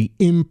saying the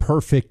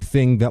imperfect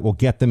thing that will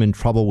get them in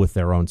trouble with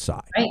their own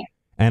side. Right.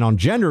 And on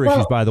gender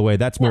issues, by the way,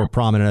 that's more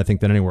prominent, I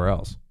think, than anywhere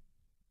else.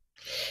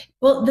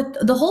 Well,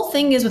 the whole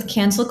thing is with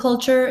cancel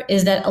culture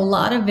is that a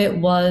lot of it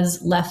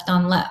was left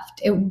on left.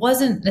 It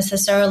wasn't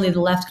necessarily the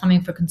left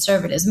coming for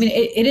conservatives. I mean,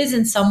 it is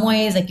in some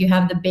ways, like you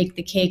have the bake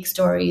the cake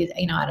story,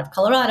 out of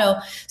Colorado.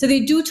 So they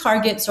do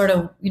target sort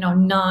of,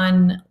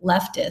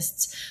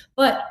 non-leftists.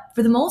 But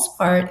for the most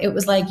part, it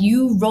was like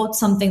you wrote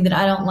something that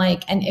I don't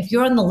like. And if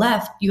you're on the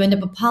left, you end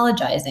up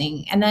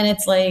apologizing. And then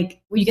it's like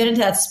you get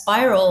into that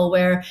spiral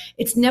where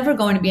it's never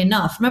going to be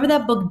enough. Remember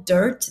that book,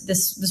 Dirt?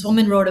 This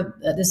woman wrote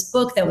this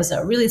book that was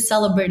a really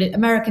celebrated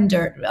American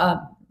Dirt,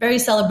 very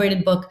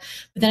celebrated book.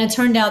 But then it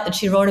turned out that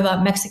she wrote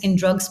about Mexican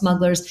drug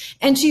smugglers,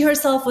 and she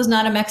herself was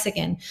not a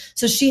Mexican.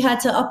 So she had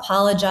to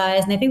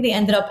apologize. And I think they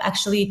ended up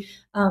actually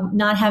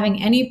not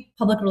having any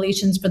public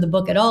relations for the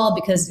book at all,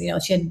 because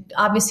she had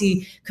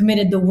obviously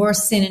committed the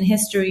worst sin in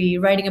history,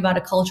 writing about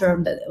a culture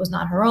that was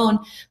not her own.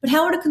 But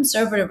how would a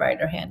conservative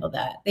writer handle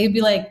that? They'd be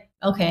like,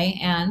 okay,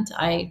 and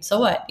so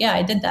what? Yeah,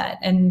 I did that,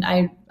 and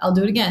I'll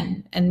do it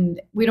again.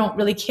 And we don't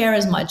really care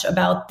as much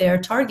about their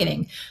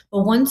targeting.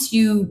 But once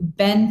you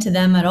bend to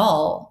them at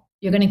all,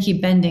 you're going to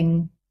keep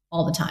bending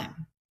all the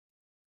time.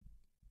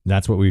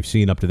 That's what we've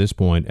seen up to this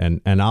point,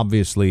 and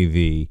obviously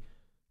the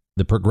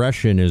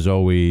progression is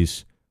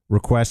always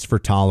request for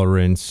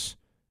tolerance,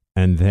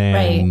 and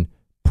then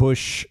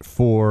push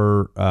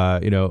for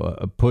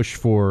push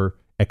for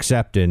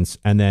acceptance,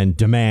 and then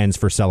demands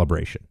for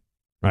celebration.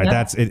 Right? Yep.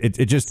 That's it.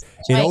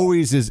 It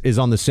always is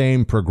on the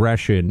same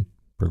progression.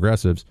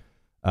 Progressives.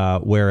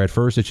 Where at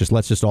first it's just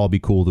let's just all be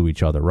cool to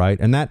each other, right?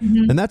 And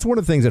that's one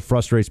of the things that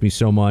frustrates me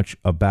so much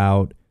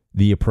about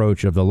the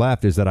approach of the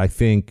left is that I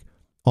think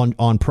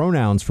on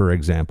pronouns, for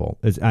example,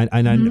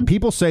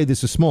 people say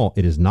this is small.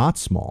 It is not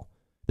small.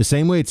 The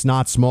same way it's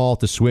not small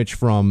to switch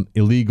from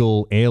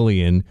illegal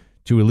alien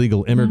to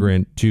illegal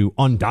immigrant to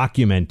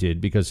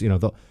undocumented, because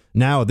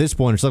now at this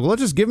point it's like, well,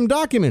 let's just give them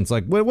documents.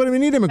 Like, what do we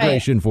need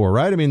immigration for,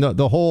 right? I mean,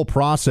 the whole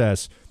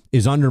process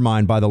is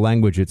undermined by the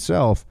language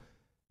itself.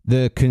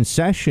 The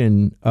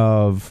concession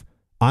of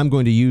I'm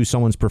going to use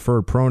someone's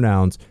preferred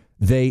pronouns,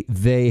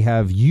 they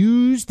have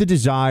used the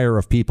desire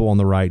of people on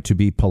the right to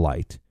be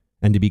polite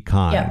and to be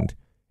kind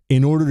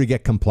in order to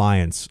get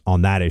compliance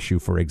on that issue,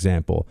 for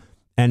example.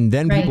 And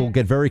then people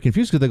get very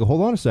confused because they go,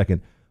 hold on a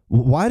second.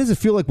 Why does it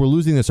feel like we're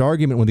losing this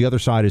argument when the other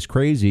side is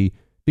crazy?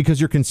 Because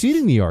you're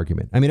conceding the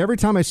argument. I mean, every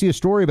time I see a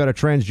story about a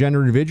transgender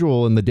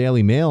individual in the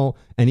Daily Mail,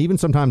 and even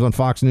sometimes on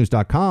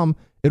FoxNews.com,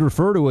 it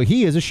refer to a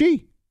he as a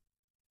she.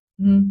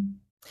 Mm-hmm.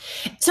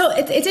 So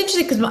it's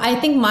interesting because I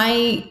think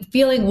my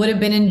feeling would have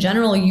been in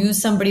general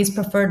use somebody's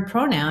preferred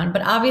pronoun,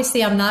 but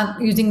obviously I'm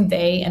not using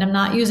they, and I'm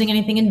not using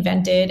anything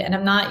invented, and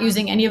I'm not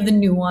using any of the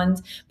new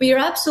ones. But you're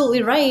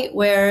absolutely right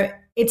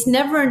where it's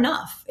never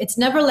enough. It's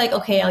never like,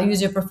 okay, I'll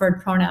use your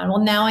preferred pronoun.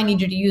 Well, now I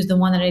need you to use the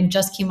one that I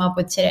just came up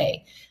with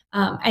today.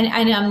 And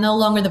I'm no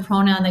longer the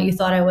pronoun that you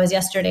thought I was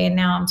yesterday, and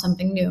now I'm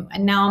something new,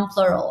 and now I'm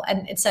plural,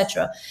 and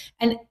etc.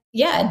 And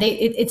yeah,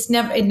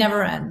 it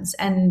never ends.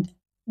 And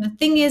the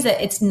thing is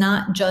that it's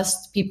not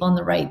just people on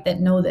the right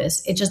that know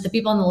this. It's just the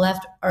people on the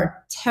left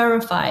are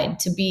terrified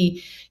to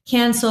be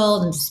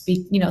canceled and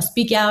to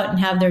speak out and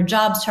have their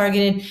jobs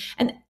targeted.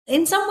 And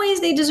in some ways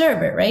they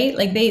deserve it, right?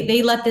 Like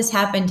they let this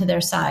happen to their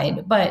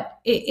side, but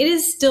it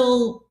is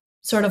still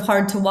sort of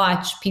hard to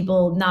watch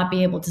people not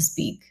be able to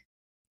speak.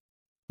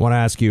 I want to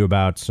ask you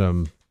about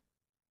some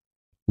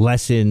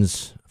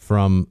lessons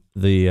from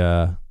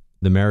the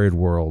married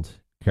world,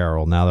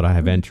 Karol, now that I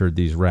have entered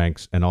these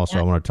ranks. And also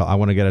I want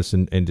to get us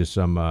into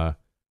some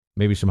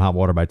maybe some hot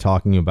water by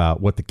talking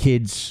about what the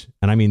kids,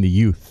 and I mean the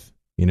youth,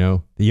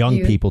 the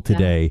young people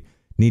today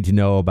need to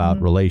know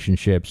about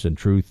relationships and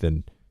truth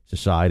and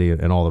society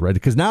and all the rest.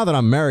 Because now that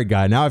I'm a married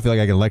guy, now I feel like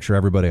I can lecture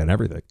everybody on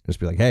everything. Just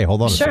be like, hey,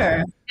 hold on a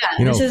second.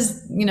 Yeah, this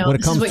is, when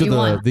it comes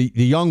to the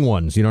young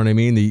ones, you know what I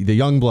mean? The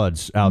young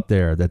bloods out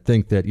there that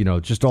think that,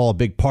 just all a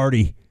big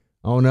party.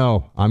 Oh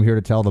no, I'm here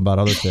to tell them about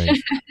other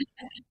things.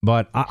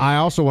 But I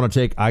also want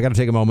to I got to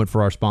take a moment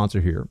for our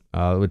sponsor here,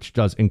 which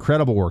does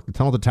incredible work, the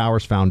Tunnel to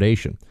Towers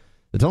Foundation.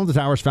 The Tunnel to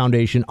Towers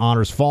Foundation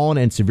honors fallen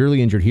and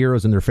severely injured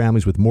heroes and their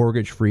families with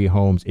mortgage-free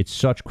homes. It's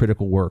such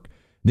critical work.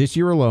 This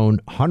year alone,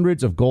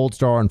 hundreds of Gold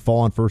Star and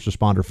fallen first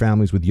responder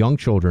families with young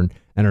children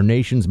and our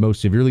nation's most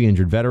severely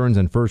injured veterans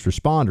and first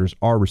responders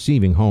are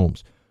receiving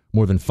homes.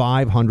 More than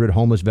 500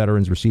 homeless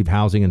veterans received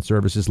housing and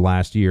services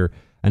last year,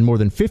 and more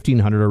than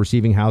 1,500 are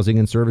receiving housing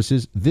and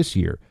services this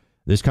year.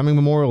 This coming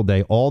Memorial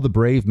Day, all the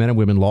brave men and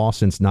women lost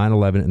since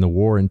 9/11 in the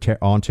war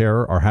on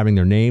terror are having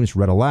their names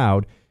read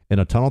aloud in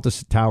a Tunnel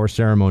to Towers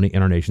ceremony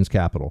in our nation's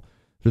capital.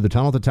 Through the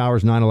Tunnel to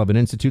Towers 9/11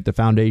 Institute, the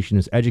foundation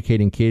is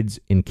educating kids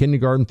in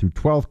kindergarten through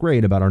 12th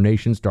grade about our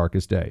nation's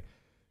darkest day.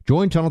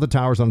 Join Tunnel to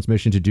Towers on its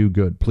mission to do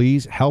good.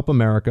 Please help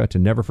America to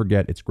never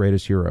forget its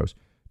greatest heroes.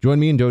 Join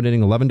me in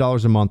donating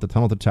 $11 a month to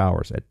Tunnel to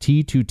Towers at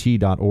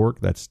T2T.org.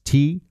 That's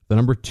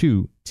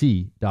T2T.org.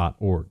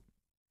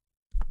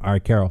 All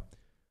right, Karol.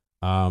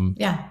 Now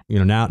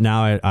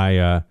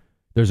I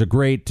there's a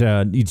great,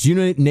 do you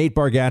know Nate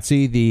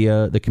Bargatze,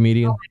 the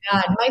comedian? Oh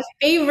my God, my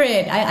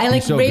favorite. I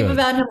like so rave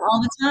about him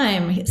all the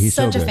time. He's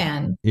such a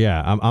fan.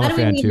 Yeah, I'm a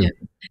fan too.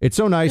 It's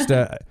so nice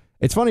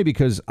it's funny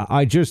because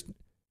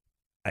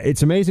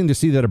it's amazing to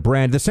see that a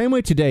brand, the same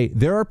way today,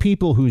 there are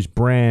people whose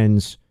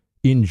brands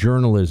in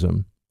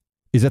journalism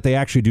is that they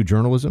actually do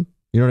journalism.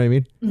 You know what I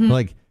mean? Mm-hmm.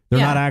 Like they're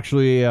not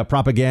actually a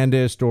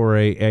propagandist or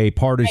a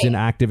partisan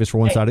activist for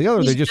one side or the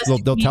other. They just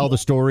they'll tell the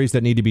stories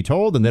that need to be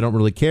told, and they don't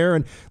really care.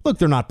 And look,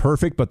 they're not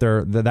perfect, but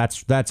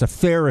that's a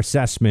fair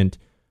assessment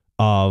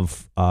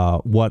of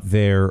what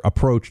their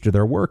approach to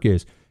their work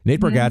is.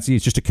 Nate Bargatze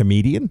is just a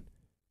comedian.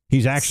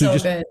 He's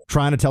actually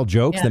trying to tell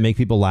jokes that make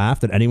people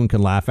laugh, that anyone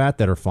can laugh at,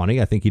 that are funny.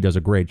 I think he does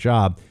a great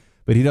job.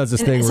 But he does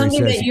this thing where he says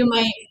something that you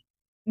might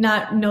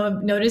not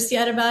notice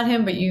yet about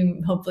him, but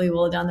you hopefully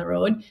will down the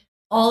road.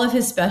 All of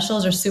his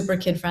specials are super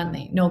kid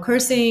friendly. No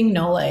cursing,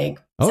 no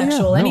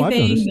sexual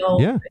anything.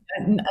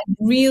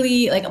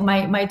 Really, like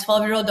my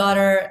 12-year-old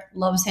daughter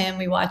loves him.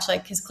 We watch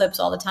his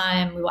clips all the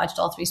time. We watched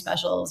all 3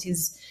 specials.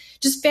 He's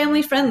just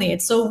family friendly.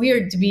 It's so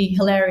weird to be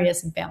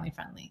hilarious and family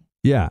friendly.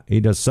 Yeah, he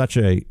does such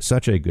a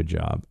good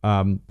job.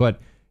 But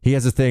he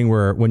has a thing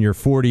where when you're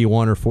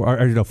 41 or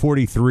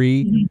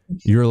 43,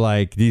 you're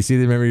like, do you see?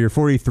 Remember, you're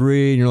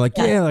 43 and you're like,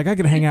 yeah, like I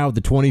could hang out with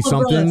the 20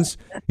 somethings,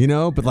 you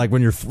know. But like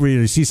when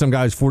you see some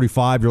guy who's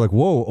 45, you're like,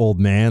 whoa, old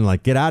man,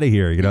 like get out of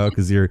here, you know,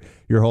 because your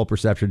whole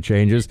perception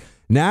changes.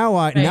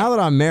 Now that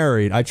I'm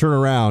married, I turn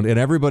around and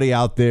everybody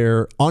out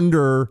there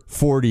under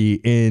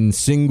 40 in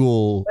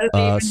single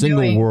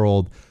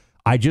world,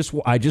 I just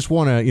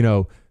want to, you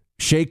know,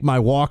 shake my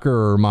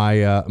walker or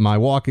my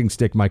walking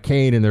stick, my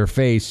cane in their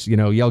face, you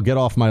know, yell, get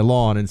off my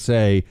lawn, and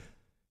say,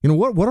 you know,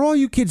 what are all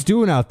you kids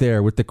doing out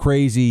there with the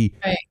crazy,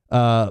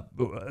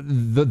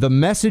 the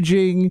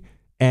messaging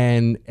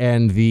and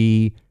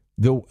the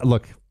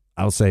look,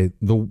 I'll say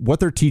what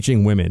they're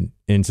teaching women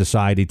in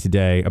society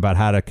today about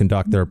how to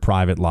conduct their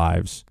private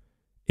lives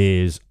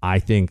is, I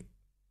think,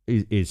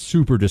 is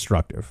super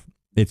destructive.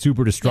 It's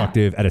super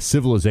destructive at a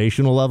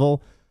civilizational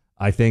level.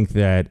 I think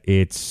that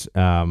it's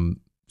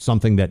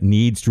something that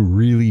needs to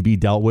really be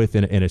dealt with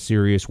in a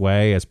serious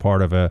way as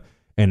part of an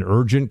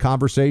urgent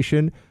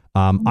conversation.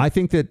 I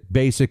think that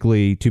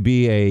basically to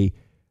be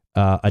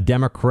a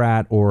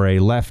Democrat or a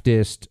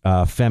leftist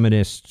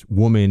feminist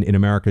woman in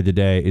America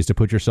today is to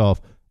put yourself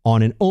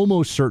on an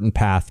almost certain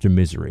path to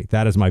misery.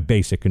 That is my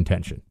basic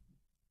contention.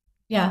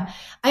 Yeah,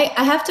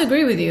 I have to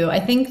agree with you. I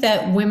think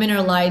that women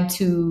are lied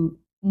to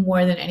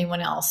more than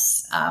anyone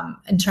else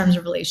in terms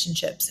of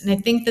relationships. And I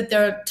think that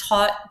they're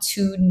taught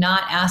to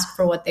not ask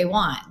for what they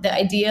want. The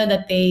idea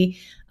that they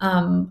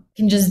can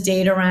just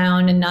date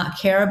around and not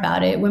care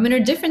about it. Women are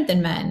different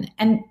than men.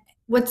 And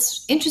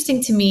what's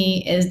interesting to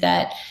me is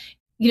that,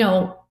 you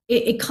know,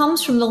 it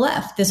comes from the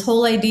left, this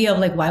whole idea of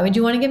like, why would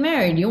you want to get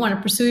married? You want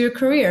to pursue your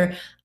career.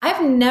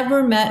 I've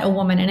never met a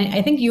woman, and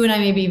I think you and I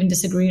maybe even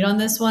disagreed on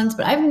this once,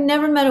 but I've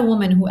never met a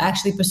woman who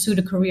actually pursued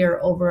a career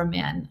over a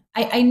man.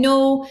 I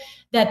know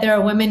that there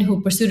are women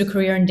who pursued a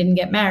career and didn't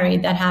get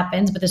married. That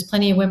happens, but there's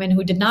plenty of women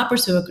who did not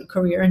pursue a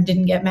career and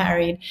didn't get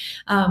married.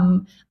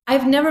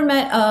 I've never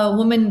met a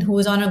woman who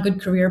was on a good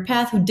career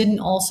path who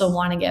didn't also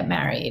want to get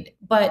married.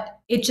 But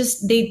it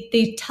just,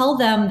 they tell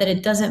them that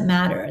it doesn't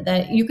matter,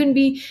 that you can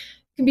be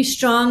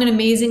strong and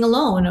amazing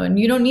alone, and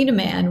you don't need a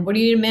man. What do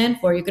you need a man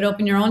for? You could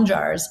open your own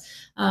jars.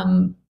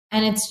 And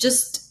it's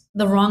just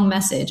the wrong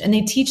message. And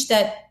they teach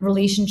that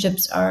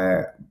relationships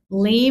are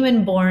lame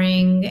and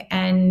boring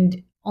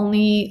and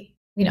only,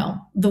 you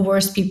know, the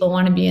worst people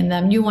want to be in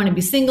them. You want to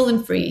be single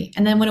and free.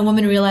 And then when a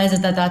woman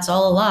realizes that that's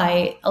all a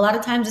lie, a lot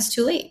of times it's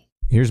too late.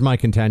 Here's my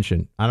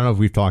contention. I don't know if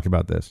we've talked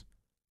about this.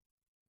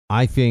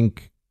 I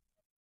think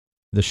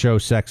the show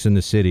Sex and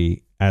the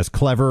City, as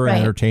clever and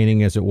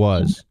entertaining as it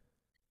was,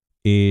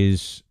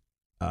 is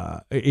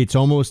it's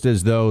almost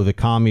as though the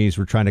commies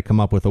were trying to come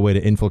up with a way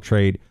to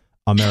infiltrate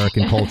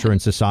American culture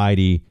and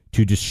society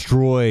to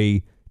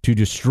destroy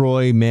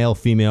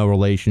male-female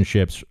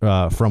relationships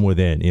from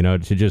within, you know,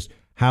 to just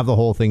have the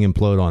whole thing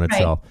implode on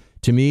itself. Right.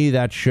 To me,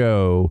 that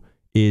show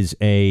is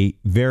a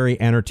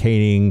very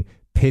entertaining,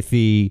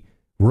 pithy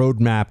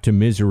roadmap to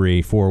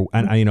misery for,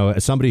 and you know,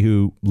 as somebody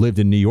who lived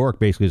in New York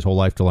basically his whole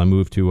life till I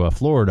moved to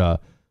Florida,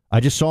 I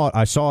saw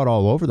it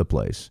all over the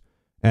place.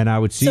 And I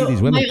would see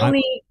these women.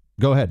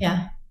 Go ahead.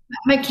 Yeah.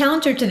 My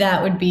counter to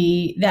that would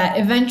be that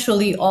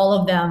eventually all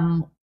of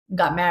them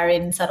got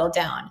married and settled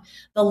down.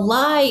 The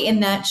lie in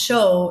that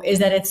show is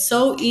that it's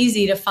so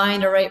easy to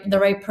find the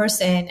right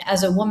person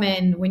as a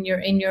woman when you're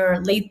in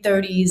your late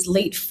 30s,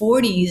 late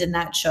 40s in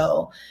that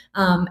show.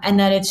 And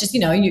that it's just, you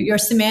know, you're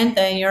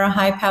Samantha and you're a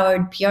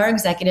high-powered PR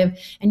executive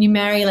and you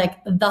marry like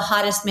the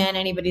hottest man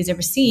anybody's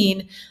ever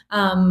seen.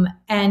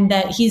 And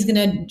that he's going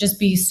to just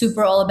be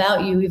super all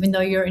about you, even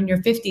though you're in your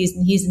 50s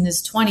and he's in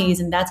his 20s,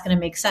 and that's going to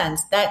make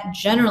sense. That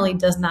generally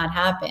does not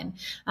happen.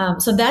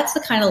 So that's the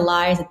kind of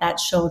lies that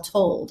show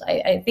told.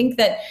 I think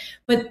that,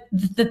 but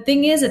the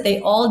thing is that they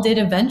all did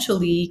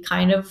eventually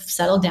kind of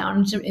settle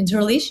down into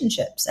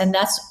relationships. And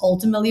that's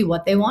ultimately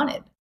what they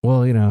wanted.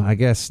 Well, you know, I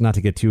guess not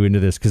to get too into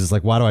this because it's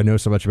like, why do I know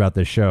so much about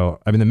this show?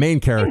 I mean, the main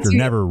character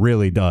never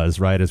really does,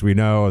 right? As we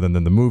know, and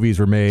then the movies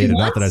were made, and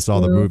not that I saw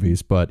the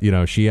movies, but, you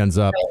know, she ends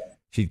up,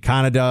 she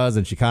kind of does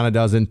and she kind of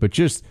doesn't, but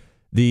just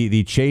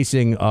the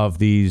chasing of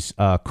these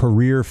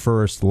career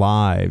first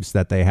lives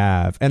that they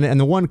have. And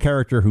the one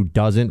character who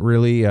doesn't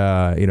really,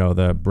 you know,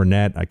 the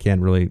brunette, I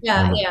can't really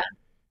remember.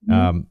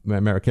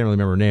 I can't really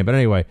remember her name, but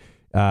anyway,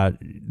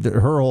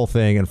 her whole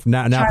thing. And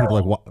now Karol. people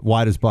are like,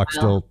 why does Buck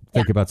still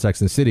think about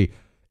Sex and the City?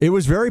 It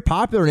was very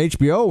popular in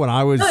HBO when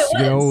I was,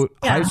 you know,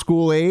 high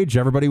school age.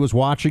 Everybody was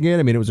watching it.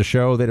 I mean, it was a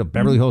show that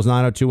Beverly Hills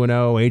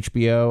 90210,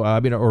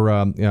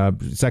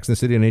 HBO, Sex and the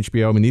City on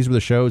HBO. I mean, these were the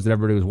shows that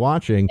everybody was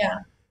watching. Yeah.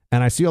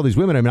 And I see all these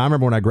women. I mean, I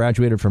remember when I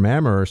graduated from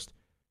Amherst,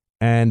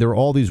 and there were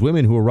all these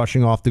women who were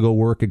rushing off to go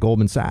work at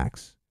Goldman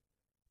Sachs,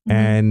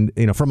 and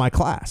you know, from my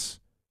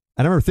class.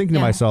 And I remember thinking to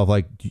myself,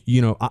 like,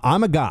 you know,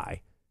 I'm a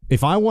guy.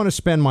 If I want to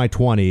spend my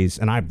 20s,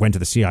 and I went to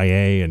the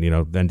CIA and, you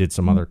know, then did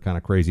some other kind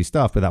of crazy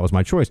stuff, but that was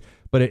my choice.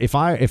 But if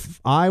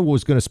I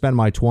was going to spend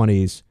my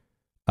 20s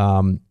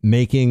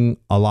making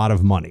a lot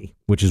of money,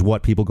 which is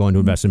what people go into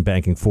investment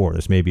banking for,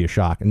 this may be a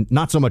shock, and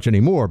not so much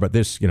anymore, but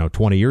this, you know,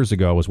 20 years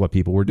ago was what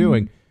people were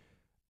doing.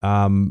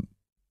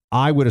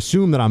 I would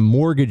assume that I'm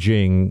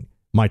mortgaging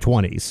my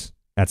 20s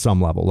at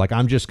some level. Like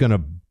I'm just going to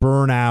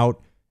burn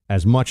out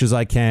as much as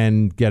I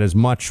can, get as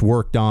much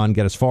work done,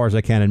 get as far as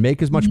I can, and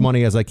make as much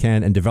money as I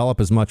can, and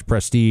develop as much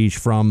prestige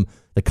from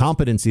the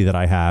competency that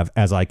I have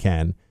as I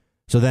can.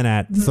 So then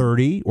at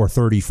 30 or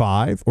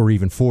 35 or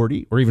even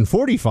 40 or even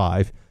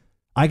 45,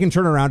 I can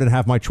turn around and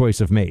have my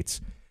choice of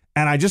mates.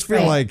 And I just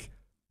feel like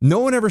no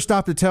one ever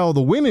stopped to tell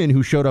the women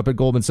who showed up at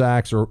Goldman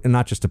Sachs or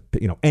not just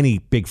any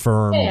big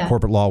firm,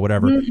 corporate law,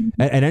 whatever,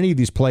 at any of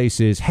these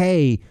places,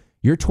 hey,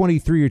 you're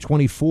 23 or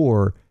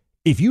 24.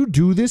 If you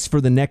do this for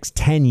the next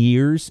 10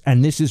 years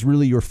and this is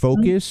really your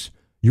focus,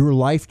 your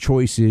life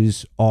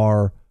choices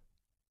are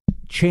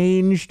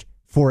changed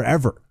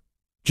forever.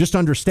 Just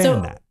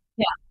understand that.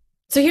 Yeah.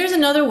 So here's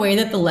another way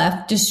that the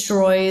left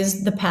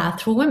destroys the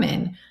path for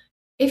women.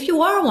 If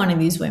you are one of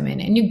these women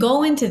and you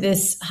go into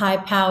this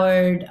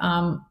high-powered,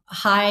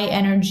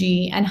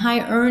 high-energy, and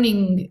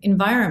high-earning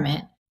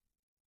environment,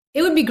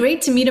 it would be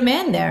great to meet a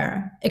man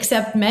there,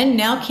 except men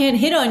now can't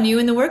hit on you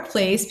in the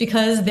workplace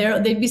because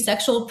they'd be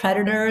sexual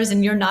predators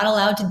and you're not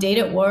allowed to date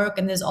at work.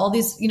 And there's all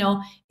these,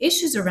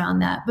 issues around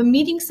that. But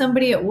meeting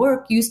somebody at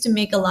work used to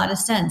make a lot of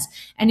sense.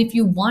 And if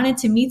you wanted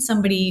to meet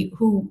somebody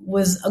who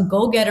was a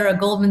go-getter at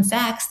Goldman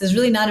Sachs, there's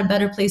really not a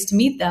better place to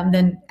meet them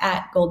than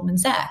at Goldman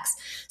Sachs.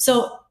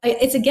 So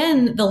it's,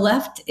 again, the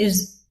left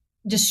is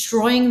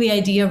destroying the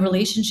idea of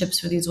relationships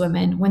for these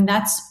women when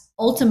that's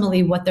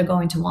ultimately what they're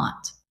going to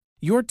want.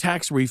 Your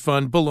tax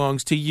refund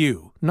belongs to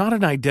you, not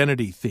an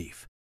identity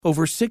thief.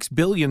 Over $6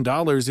 billion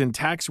in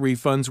tax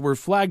refunds were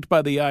flagged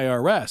by the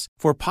IRS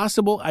for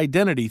possible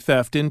identity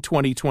theft in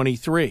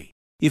 2023.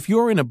 If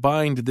you're in a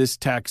bind this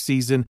tax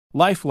season,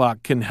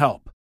 LifeLock can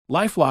help.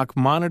 LifeLock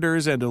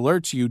monitors and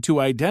alerts you to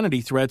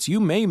identity threats you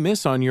may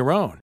miss on your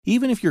own,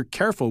 even if you're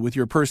careful with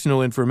your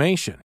personal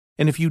information.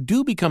 And if you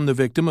do become the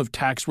victim of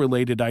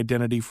tax-related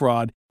identity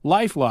fraud,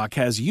 LifeLock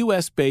has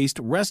U.S.-based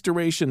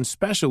restoration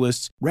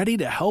specialists ready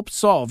to help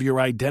solve your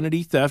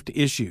identity theft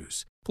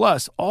issues.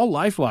 Plus, all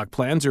LifeLock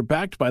plans are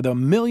backed by the $1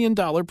 Million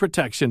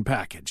Protection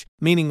Package,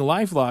 meaning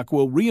LifeLock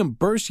will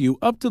reimburse you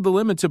up to the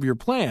limits of your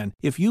plan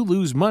if you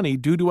lose money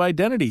due to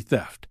identity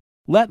theft.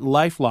 Let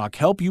LifeLock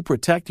help you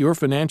protect your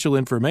financial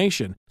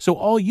information, so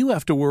all you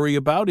have to worry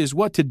about is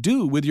what to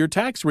do with your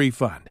tax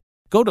refund.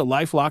 Go to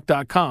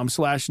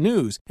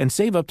LifeLock.com/news and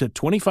save up to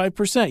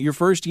 25% your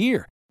first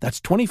year.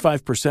 That's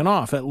 25%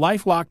 off at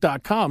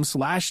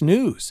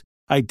LifeLock.com/news.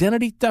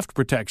 Identity theft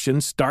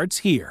protection starts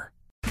here.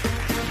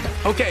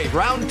 Okay,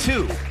 round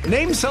two.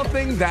 Name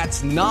something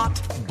that's not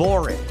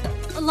boring.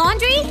 A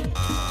laundry?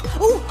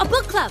 Ooh, a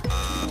book club.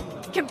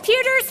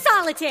 Computer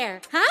solitaire,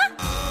 huh?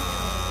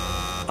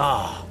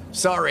 Ah,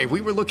 sorry,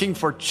 we were looking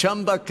for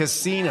Chumba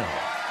Casino.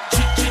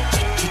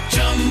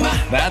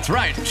 That's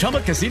right.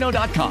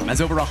 ChumbaCasino.com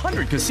has over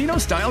 100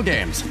 casino-style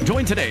games.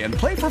 Join today and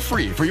play for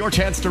free for your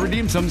chance to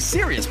redeem some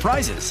serious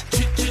prizes.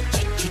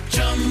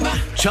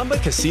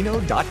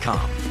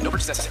 ChumbaCasino.com. No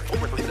purchase necessary.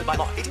 Void where prohibited by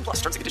law.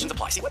 18+ terms and conditions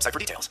apply. See website for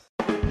details.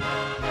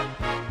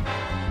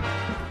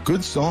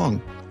 Good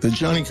song. The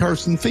Johnny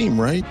Carson theme,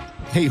 right?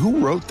 Hey, who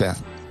wrote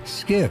that?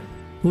 Skip.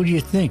 Who do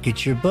you think?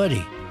 It's your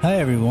buddy. Hi,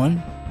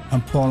 everyone.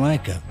 I'm Paul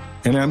Anka.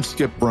 And I'm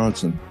Skip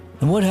Bronson.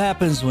 And what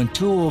happens when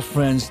two old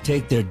friends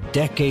take their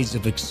decades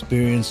of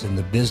experience in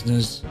the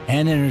business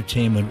and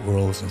entertainment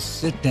worlds and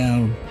sit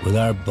down with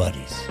our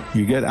buddies?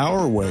 You get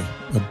Our Way,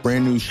 a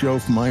brand new show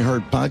from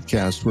iHeart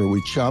Podcast where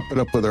we chop it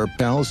up with our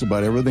pals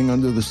about everything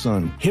under the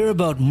sun. Hear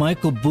about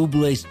Michael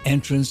Bublé's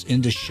entrance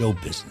into show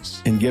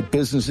business. And get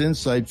business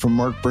insight from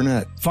Mark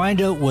Burnett.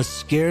 Find out what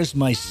scares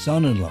my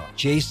son-in-law,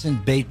 Jason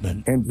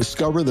Bateman. And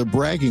discover the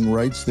bragging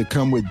rights that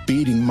come with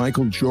beating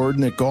Michael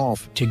Jordan at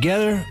golf.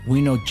 Together, we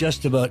know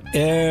just about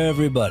everybody,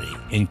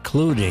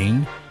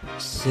 including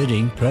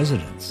sitting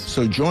presidents.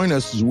 So join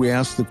us as we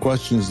ask the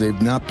questions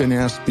they've not been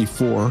asked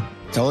before,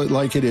 tell it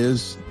like it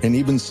is, and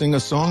even sing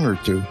a song or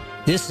two.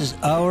 This is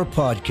our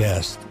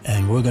podcast,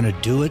 and we're going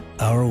to do it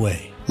our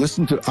way.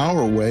 Listen to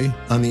Our Way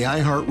on the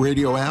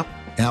iHeartRadio app,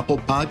 Apple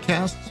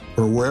Podcasts,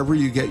 or wherever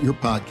you get your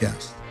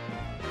podcasts.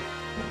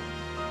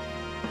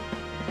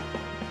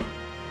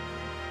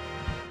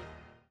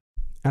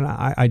 And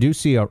I do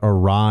see a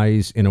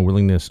rise in a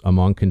willingness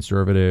among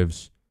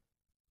conservatives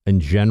in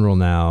general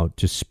now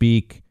to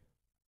speak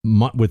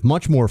with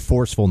much more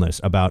forcefulness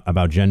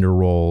about gender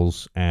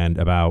roles and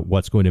about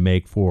what's going to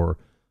make for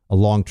a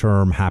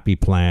long-term happy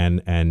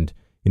plan and,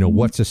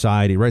 what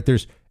society, right?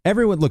 There's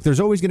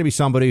always going to be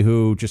somebody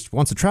who just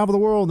wants to travel the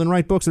world and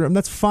write books, and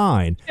that's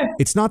fine.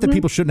 It's not that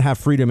people shouldn't have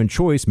freedom and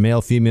choice,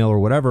 male, female, or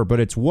whatever,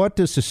 but it's what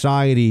does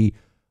society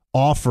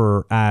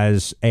offer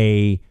as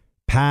a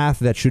path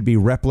that should be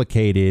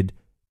replicated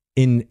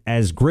in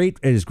as great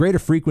a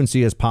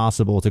frequency as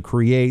possible to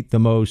create the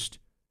most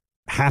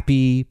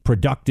happy,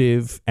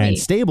 productive, and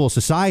stable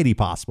society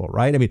possible,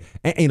 right? I mean,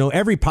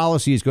 every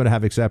policy is going to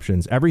have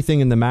exceptions.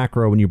 Everything in the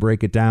macro, when you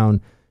break it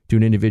down to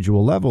an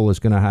individual level, is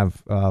going to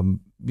have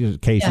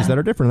cases that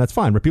are different. That's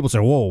fine. But people say,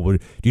 "Whoa,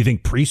 do you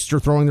think priests are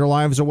throwing their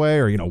lives away,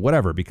 or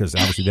whatever?" Because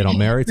obviously they don't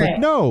marry. It's right.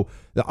 like, no,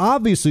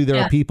 obviously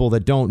there are people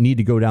that don't need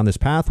to go down this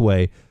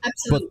pathway.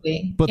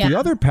 Absolutely. But the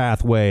other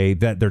pathway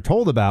that they're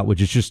told about,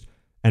 which is just,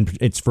 and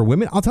it's for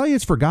women. I'll tell you,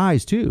 it's for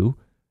guys too.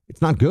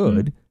 It's not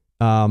good.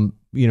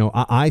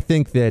 I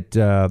think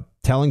that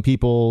telling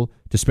people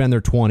to spend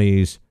their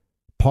 20s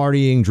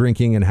partying,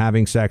 drinking, and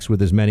having sex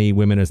with as many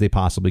women as they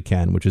possibly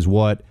can, which is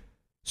what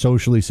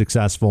socially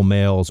successful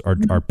males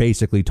are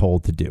basically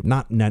told to do.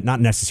 Not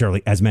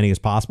necessarily as many as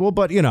possible,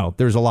 but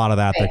there's a lot of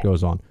that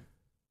goes on.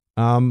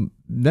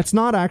 That's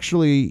not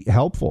actually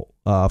helpful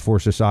for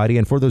society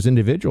and for those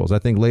individuals. I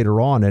think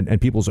later on, and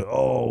people say,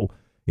 "Oh,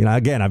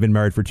 again, I've been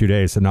married for 2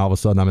 days, so now all of a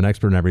sudden I'm an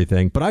expert in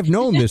everything." But I've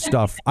known this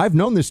stuff. I've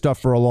known this stuff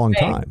for a long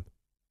time.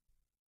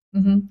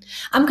 Mm-hmm.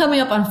 I'm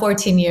coming up on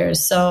 14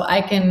 years, so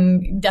I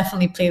can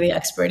definitely play the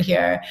expert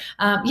here.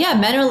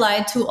 Men are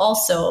lied to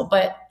also.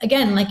 But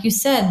again, like you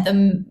said,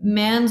 the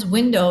man's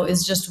window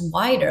is just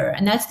wider.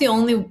 And that's the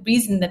only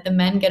reason that the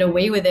men get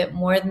away with it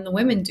more than the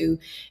women do.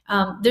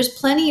 There's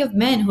plenty of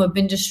men who have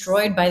been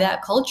destroyed by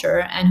that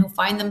culture and who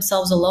find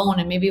themselves alone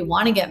and maybe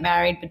want to get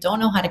married, but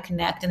don't know how to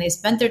connect. And they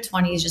spent their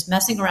 20s just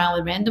messing around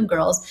with random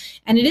girls.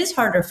 And it is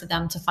harder for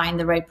them to find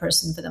the right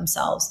person for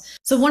themselves.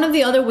 So one of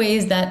the other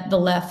ways that the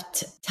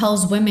left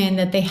tells women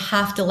that they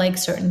have to like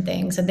certain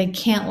things, that they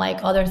can't like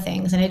other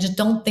things. And I just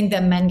don't think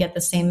that men get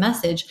the same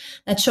message.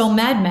 That show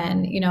Mad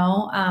Men,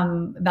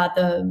 about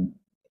the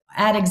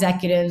ad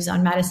executives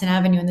on Madison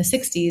Avenue in the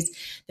 60s,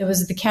 there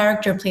was the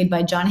character played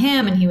by John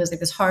Hamm, and he was like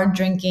this hard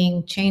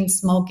drinking, chain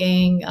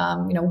smoking,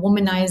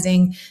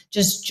 womanizing,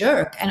 just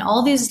jerk. And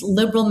all these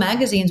liberal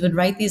magazines would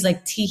write these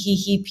like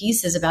tee-hee-hee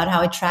pieces about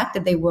how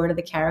attracted they were to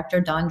the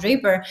character Don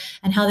Draper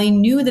and how they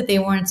knew that they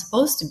weren't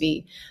supposed to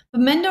be. But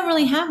men don't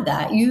really have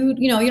that. You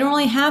don't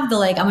really have the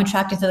I'm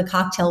attracted to the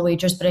cocktail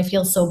waitress, but I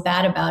feel so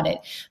bad about it.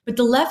 But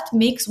the left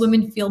makes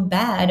women feel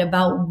bad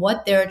about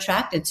what they're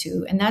attracted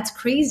to. And that's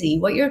crazy.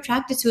 What you're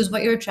attracted to is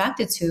what you're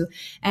attracted to.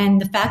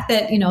 And the fact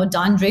that,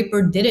 Don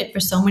Draper did it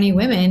for so many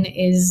women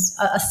is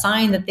a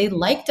sign that they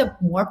liked a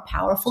more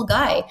powerful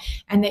guy,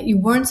 and that you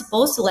weren't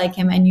supposed to like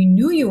him and you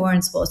knew you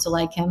weren't supposed to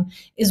like him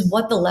is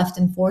what the left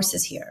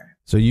enforces here.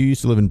 So you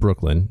used to live in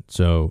Brooklyn,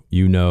 so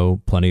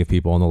plenty of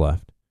people on the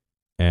left.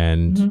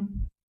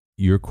 And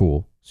you're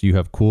cool. So you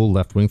have cool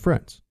left-wing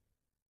friends.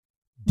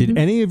 Did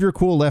any of your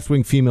cool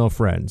left-wing female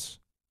friends,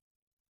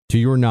 to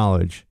your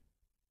knowledge,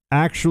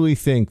 actually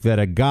think that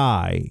a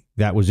guy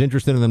that was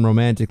interested in them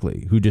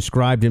romantically, who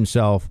described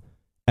himself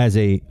as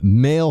a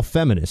male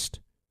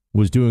feminist,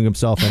 was doing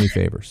himself any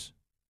favors?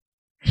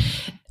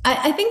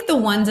 I think the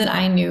ones that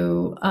I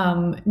knew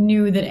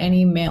that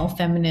any male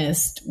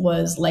feminist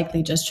was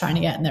likely just trying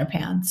to get in their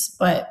pants.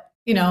 But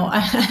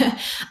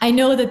I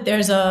know that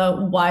there's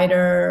a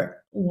wider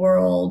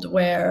world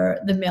where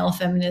the male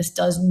feminist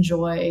does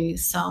enjoy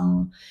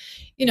some,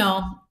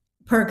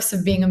 perks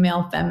of being a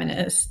male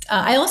feminist.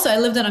 I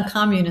lived in a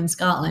commune in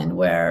Scotland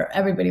where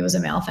everybody was a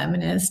male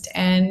feminist.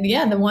 And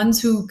the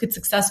ones who could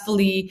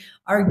successfully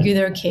argue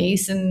their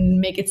case and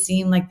make it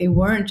seem like they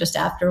weren't just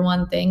after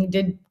one thing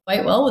did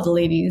quite well with the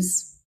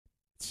ladies.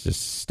 It's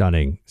just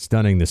stunning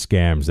the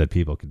scams that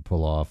people can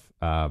pull off.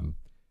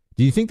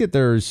 Do you think that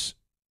there's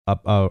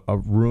a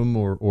room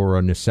or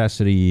a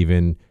necessity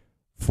even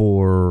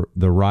for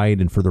the right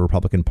and for the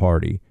Republican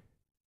Party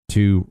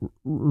to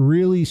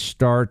really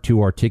start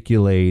to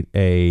articulate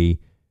a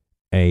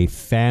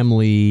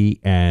family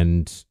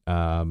and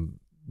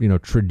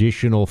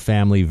traditional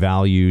family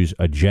values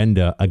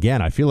agenda?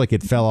 Again, I feel like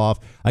it fell off.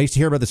 I used to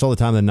hear about this all the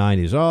time in the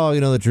 90s. Oh,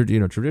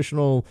 the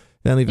traditional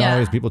family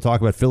values. People talk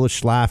about Phyllis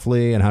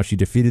Schlafly and how she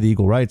defeated the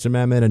Equal Rights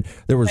Amendment, and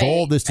there was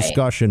all this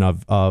discussion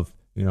of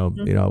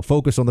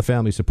focus on the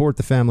family, support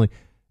the family.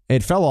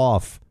 It fell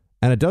off.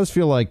 And it does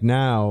feel like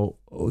now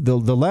the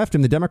left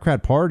and the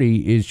Democrat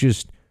Party is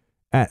just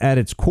at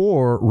its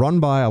core run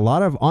by a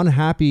lot of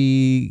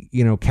unhappy,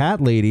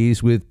 cat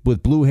ladies with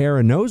blue hair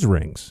and nose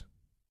rings.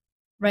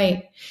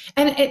 Right.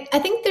 And I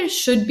think there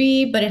should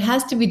be, but it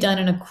has to be done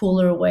in a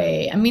cooler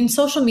way. I mean,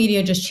 social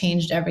media just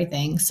changed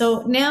everything.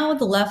 So now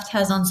the left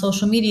has on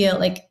social media,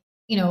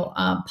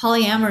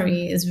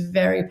 polyamory is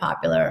very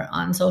popular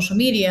on social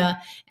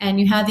media. And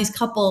you have these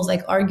couples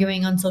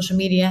arguing on social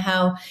media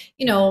how,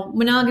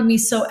 monogamy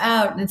is so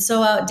out and it's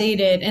so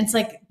outdated. And it's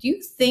like, do you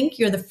think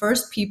you're the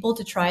first people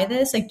to try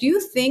this? Do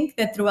you think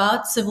that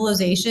throughout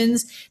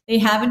civilizations, they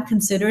haven't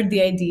considered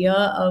the idea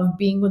of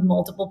being with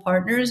multiple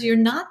partners? You're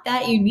not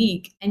that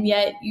unique. And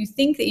yet you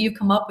think that you've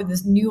come up with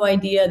this new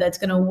idea that's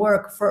going to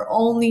work for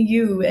only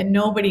you and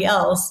nobody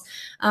else,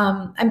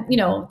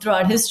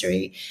 throughout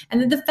history.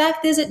 And the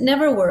fact is it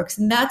never works.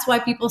 And that's why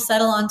people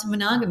settle onto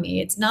monogamy.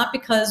 It's not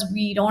because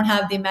we don't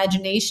have the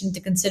imagination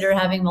to consider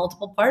having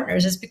multiple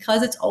partners. It's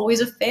because it's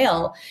always a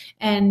fail.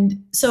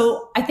 And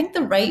so I think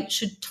the right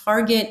should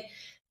target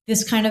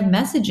this kind of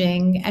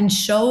messaging and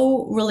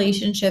show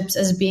relationships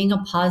as being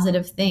a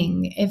positive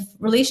thing. If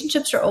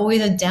relationships are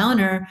always a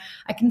downer,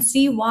 I can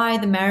see why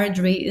the marriage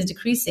rate is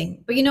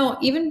decreasing. But,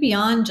 even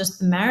beyond just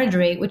the marriage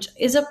rate, which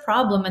is a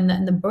problem,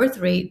 and the birth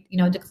rate,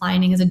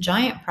 declining is a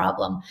giant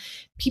problem.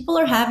 People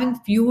are having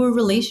fewer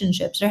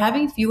relationships. They're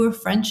having fewer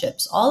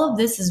friendships. All of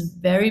this is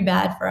very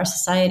bad for our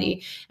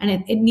society. And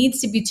it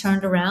needs to be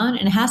turned around,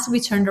 and it has to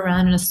be turned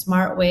around in a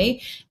smart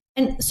way.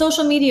 And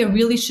social media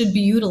really should be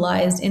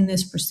utilized in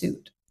this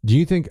pursuit. Do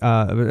you think,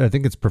 I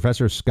think it's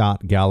Professor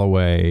Scott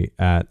Galloway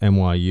at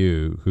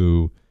NYU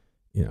who,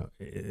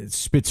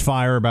 spits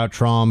fire about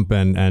Trump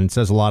and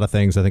says a lot of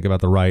things, I think,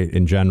 about the right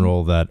in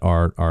general that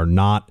are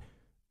not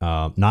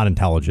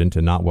intelligent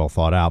and not well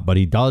thought out. But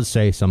he does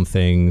say some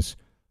things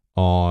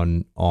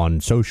on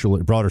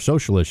broader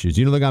social issues.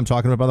 You know the guy I'm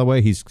talking about, by the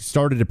way? He's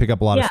started to pick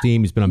up a lot of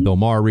steam. He's been on Bill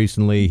Maher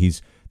recently.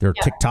 There are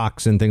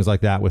TikToks and things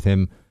like that with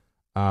him.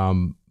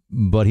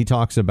 But he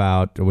talks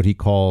about what he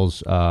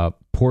calls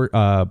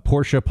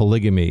Porsche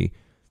polygamy.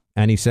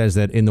 And he says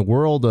that in the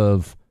world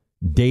of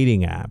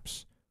dating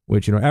apps,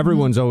 which,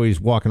 everyone's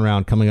always walking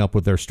around coming up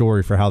with their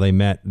story for how they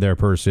met their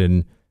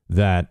person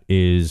that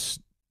is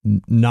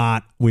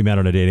not, we met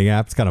on a dating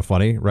app. It's kind of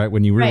funny, right?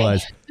 When you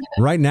realize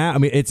right now, I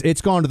mean,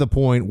 it's gone to the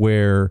point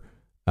where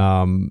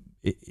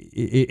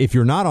if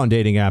you're not on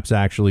dating apps,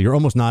 actually, you're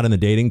almost not in the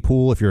dating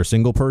pool if you're a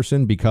single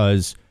person,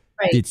 because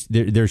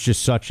there's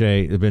just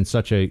been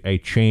such a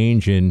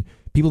change in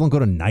people don't go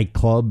to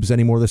nightclubs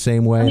anymore the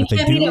same way. You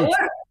can't meet at work.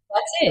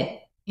 That's it.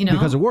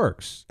 Because it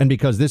works, and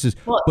because this is.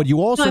 Well, but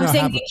you also I'm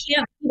saying have. They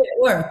can't meet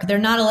at work. They're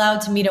not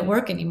allowed to meet at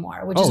work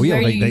anymore, which is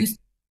where you used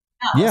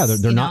to. Yeah,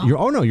 they're not.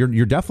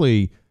 You're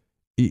definitely.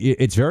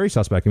 It's very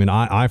suspect. I mean,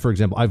 I, for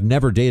example, I've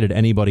never dated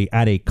anybody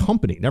at a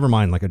company. Never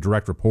mind like a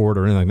direct report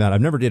or anything like that.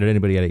 I've never dated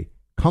anybody at a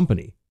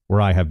company where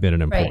I have been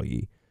an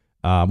employee,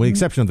 with the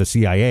exception of the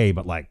CIA.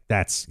 But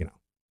that's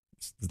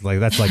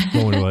that's like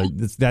going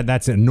to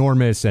that's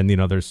enormous, and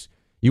there's.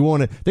 You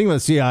want to think about the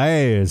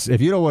CIA is if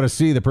you don't want to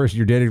see the person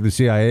you're dating with the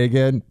CIA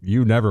again,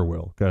 you never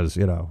will, because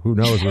who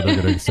knows what they're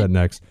going to send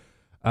next.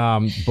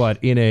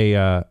 But in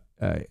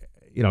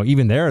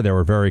even there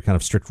were very kind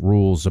of strict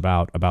rules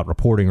about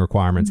reporting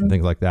requirements and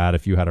things like that.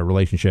 If you had a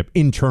relationship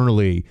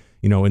internally,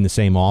 in the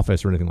same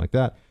office or anything like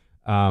that.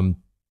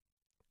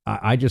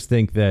 I just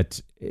think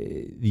that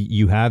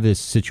you have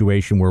this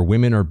situation where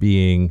women are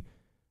being.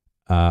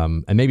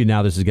 And maybe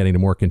now this is getting to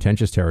more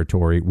contentious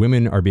territory.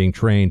 Women are being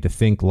trained to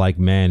think like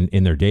men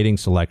in their dating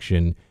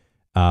selection.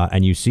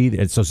 And you see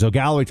that. So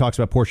Galloway talks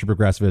about Porsche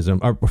progressivism,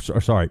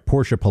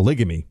 Porsche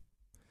polygamy,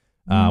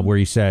 where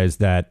he says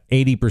that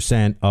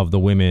 80% of the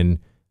women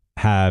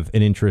have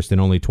an interest in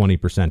only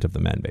 20% of the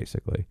men,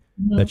 basically.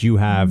 That you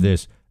have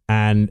this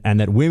and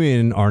that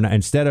women are not,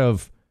 instead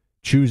of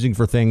choosing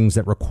for things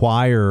that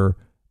require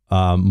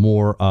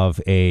more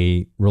of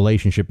a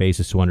relationship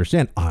basis to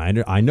understand.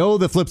 I know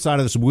the flip side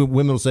of this.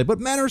 Women will say, but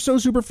men are so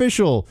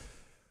superficial,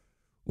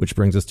 which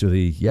brings us to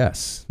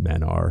yes,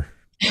 men are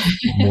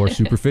more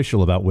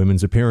superficial about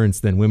women's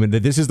appearance than women.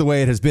 This is the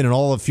way it has been in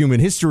all of human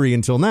history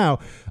until now.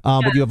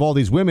 But you have all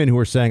these women who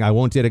are saying, I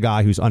won't date a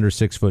guy who's under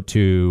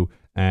 6'2",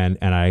 and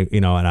I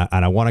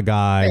want a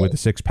guy with a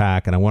six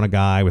pack, and I want a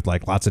guy with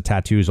like lots of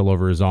tattoos all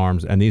over his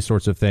arms and these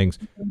sorts of things.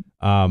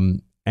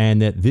 And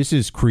that this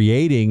is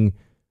creating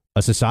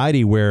a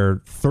society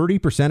where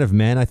 30% of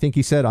men, I think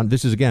he said,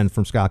 this is again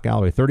from Scott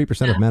Galloway,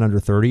 30% of men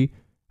under 30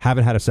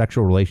 haven't had a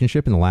sexual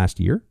relationship in the last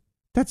year.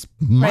 That's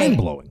mind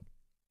blowing.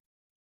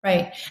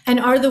 Right. And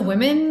are the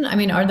women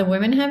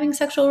having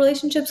sexual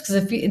relationships?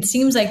 Because it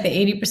seems like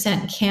the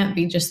 80% can't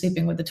be just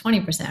sleeping with the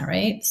 20%,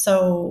 right?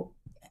 So,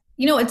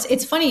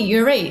 it's funny.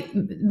 You're right.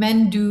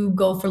 Men do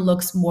go for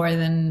looks more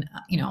than,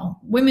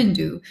 women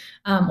do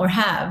or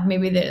have.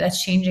 Maybe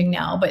that's changing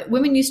now. But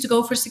women used to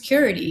go for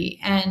security.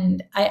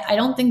 And I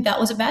don't think that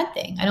was a bad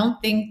thing. I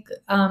don't think,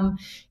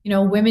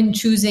 women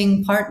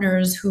choosing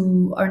partners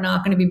who are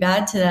not going to be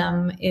bad to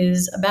them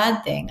is a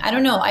bad thing. I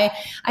don't know.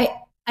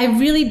 I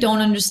really don't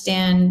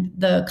understand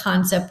the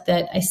concept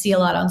that I see a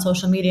lot on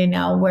social media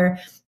now where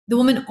the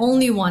woman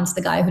only wants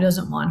the guy who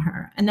doesn't want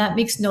her. And that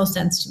makes no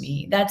sense to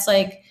me. That's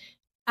like,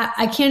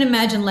 I can't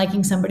imagine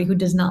liking somebody who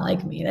does not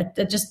like me.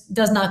 That just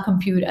does not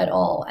compute at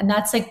all. And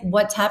that's like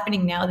what's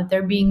happening now, that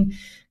they're being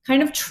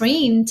kind of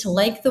trained to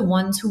like the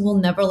ones who will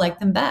never like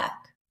them back.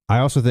 I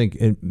also think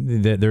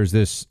that there's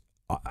this,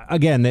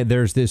 again,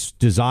 there's this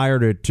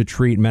desire to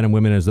treat men and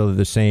women as though they're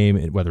the same,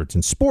 whether it's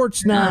in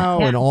sports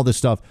now and all this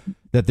stuff,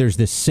 that there's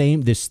this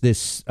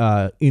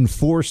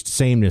enforced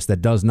sameness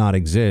that does not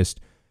exist.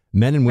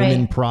 Men and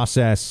women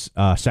process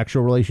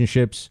sexual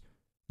relationships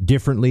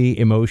differently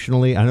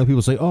emotionally. I know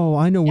people say, oh,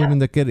 I know women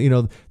that get,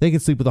 they can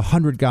sleep with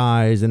 100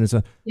 guys. And it's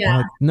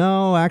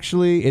no,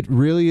 actually, it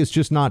really is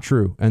just not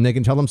true. And they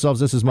can tell themselves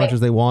this as much as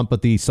they want.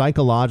 But the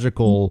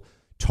psychological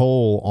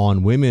toll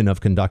on women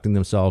of conducting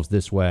themselves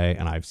this way,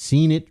 and I've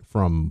seen it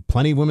from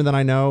plenty of women that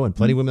I know and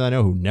plenty of women that I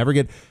know who never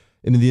get,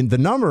 and the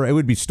number, it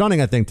would be stunning,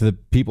 I think, to the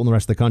people in the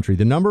rest of the country,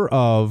 the number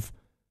of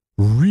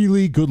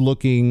really good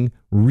looking,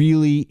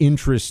 really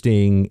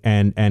interesting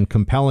and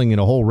compelling in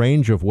a whole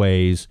range of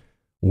ways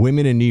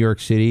women in New York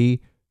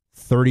City,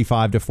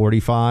 35 to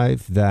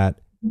 45, that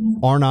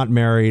are not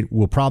married,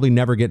 will probably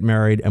never get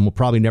married, and will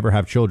probably never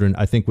have children,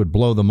 I think would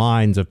blow the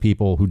minds of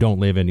people who don't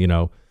live in,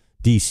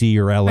 DC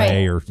or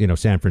LA or,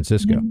 San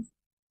Francisco. Mm-hmm.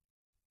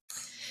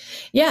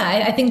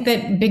 Yeah, I think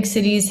that big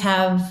cities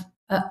have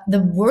the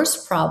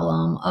worst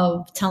problem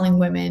of telling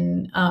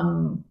women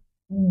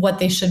what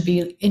they should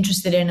be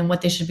interested in and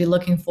what they should be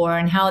looking for,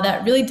 and how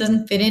that really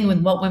doesn't fit in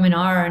with what women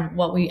are and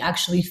what we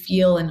actually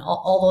feel and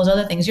all those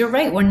other things. You're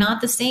right. We're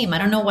not the same. I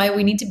don't know why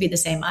we need to be the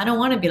same. I don't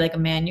want to be like a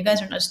man. You guys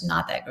are just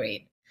not that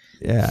great.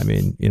 Yeah. I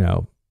mean,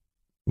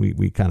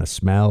 we kind of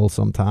smell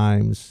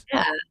sometimes.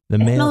 Yeah. The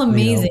men smell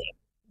amazing.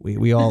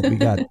 We all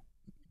got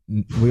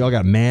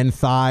man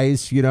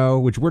thighs,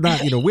 which we're not,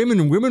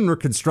 women were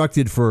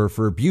constructed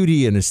for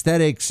beauty and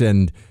aesthetics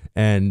and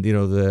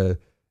you're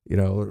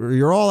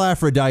all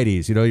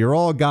Aphrodites, you're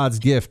all God's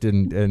gift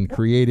and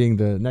creating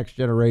the next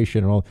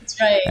generation and all. That's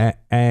right.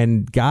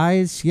 And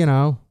guys,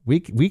 we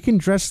can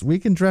dress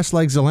like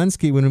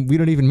Zelensky when we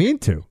don't even mean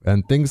to,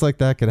 and things like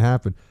that can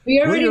happen.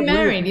 We're already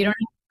married. You don't have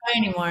to try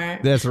anymore.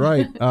 That's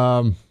right.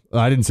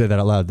 I didn't say that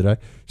out loud, did I?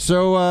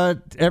 So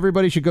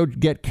everybody should go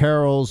get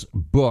Karol's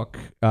book,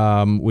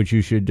 which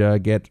you should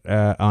get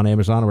on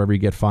Amazon or wherever you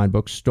get fine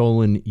books,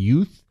 Stolen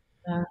Youth.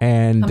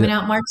 And coming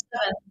out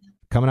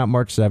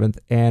March 7th.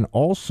 And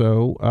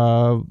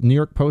also New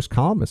York Post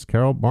columnist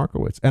Karol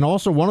Markowicz, and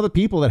also one of the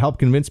people that helped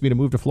convince me to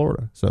move to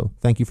Florida. So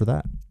thank you for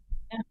that.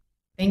 Yeah.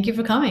 Thank you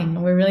for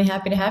coming. We're really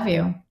happy to have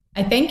you.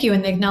 I thank you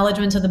in the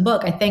acknowledgement of the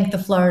book. I thank the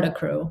Florida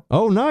crew.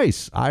 Oh,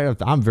 nice.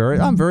 I'm very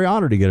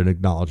honored to get an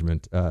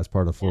acknowledgement as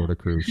part of the Florida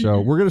crew.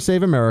 So we're going to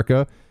save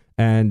America.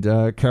 And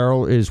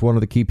Karol is one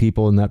of the key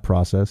people in that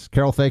process.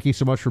 Karol, thank you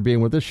so much for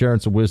being with us, sharing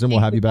some wisdom. We'll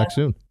have you back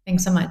soon.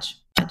 Thanks so much.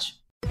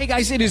 Hey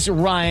guys, it is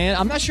Ryan.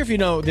 I'm not sure if you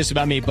know this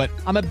about me, but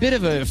I'm a bit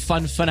of a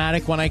fun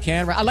fanatic when I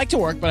can. I like to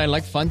work, but I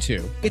like fun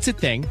too. It's a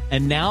thing.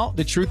 And now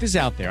the truth is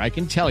out there. I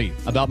can tell you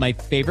about my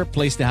favorite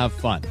place to have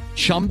fun.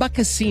 Chumba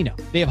Casino.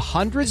 They have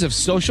hundreds of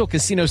social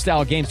casino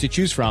style games to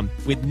choose from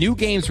with new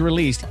games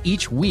released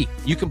each week.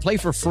 You can play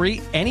for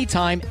free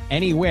anytime,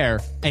 anywhere.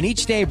 And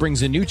each day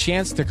brings a new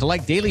chance to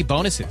collect daily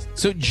bonuses.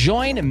 So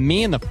join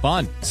me in the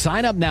fun.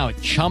 Sign up now at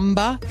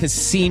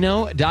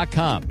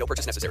ChumbaCasino.com. No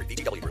purchase necessary.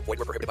 VGW. Void where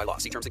prohibited by law.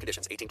 See terms and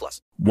conditions.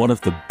 18+. One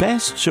of the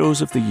best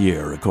shows of the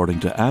year, according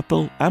to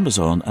Apple,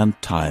 Amazon, and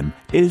Time,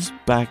 is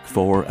back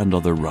for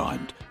another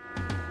round.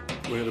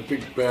 We had a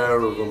big bear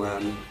of a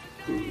man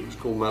who was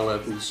called Mal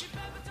Evans,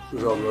 who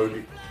was our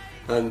roadie.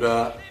 And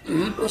I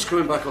was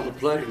coming back on the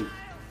plane,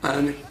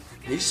 and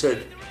he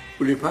said,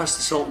 "Will you pass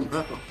the salt and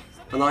pepper?"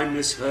 And I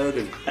misheard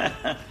him.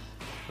 I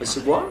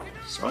said, "What?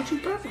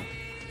 Sergeant Pepper?"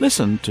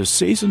 Listen to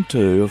Season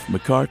 2 of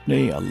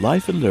McCartney, A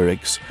Life in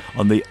Lyrics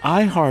on the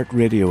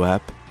iHeartRadio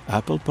app,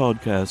 Apple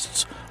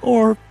Podcasts,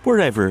 or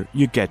wherever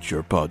you get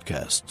your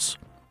podcasts.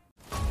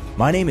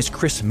 My name is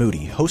Chris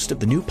Moody, host of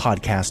the new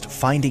podcast,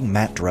 Finding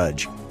Matt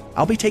Drudge.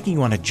 I'll be taking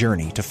you on a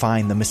journey to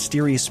find the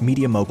mysterious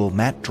media mogul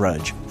Matt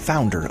Drudge,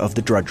 founder of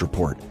The Drudge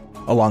Report.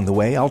 Along the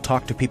way, I'll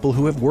talk to people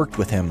who have worked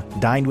with him,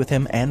 dined with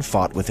him, and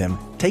fought with him,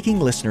 taking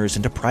listeners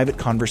into private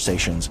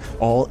conversations,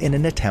 all in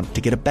an attempt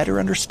to get a better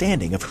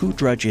understanding of who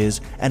Drudge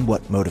is and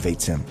what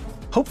motivates him.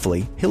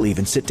 Hopefully, he'll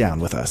even sit down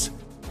with us.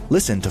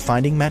 Listen to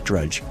Finding Matt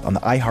Drudge on the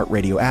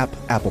iHeartRadio app,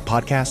 Apple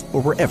Podcast,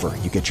 or wherever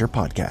you get your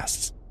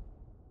podcasts.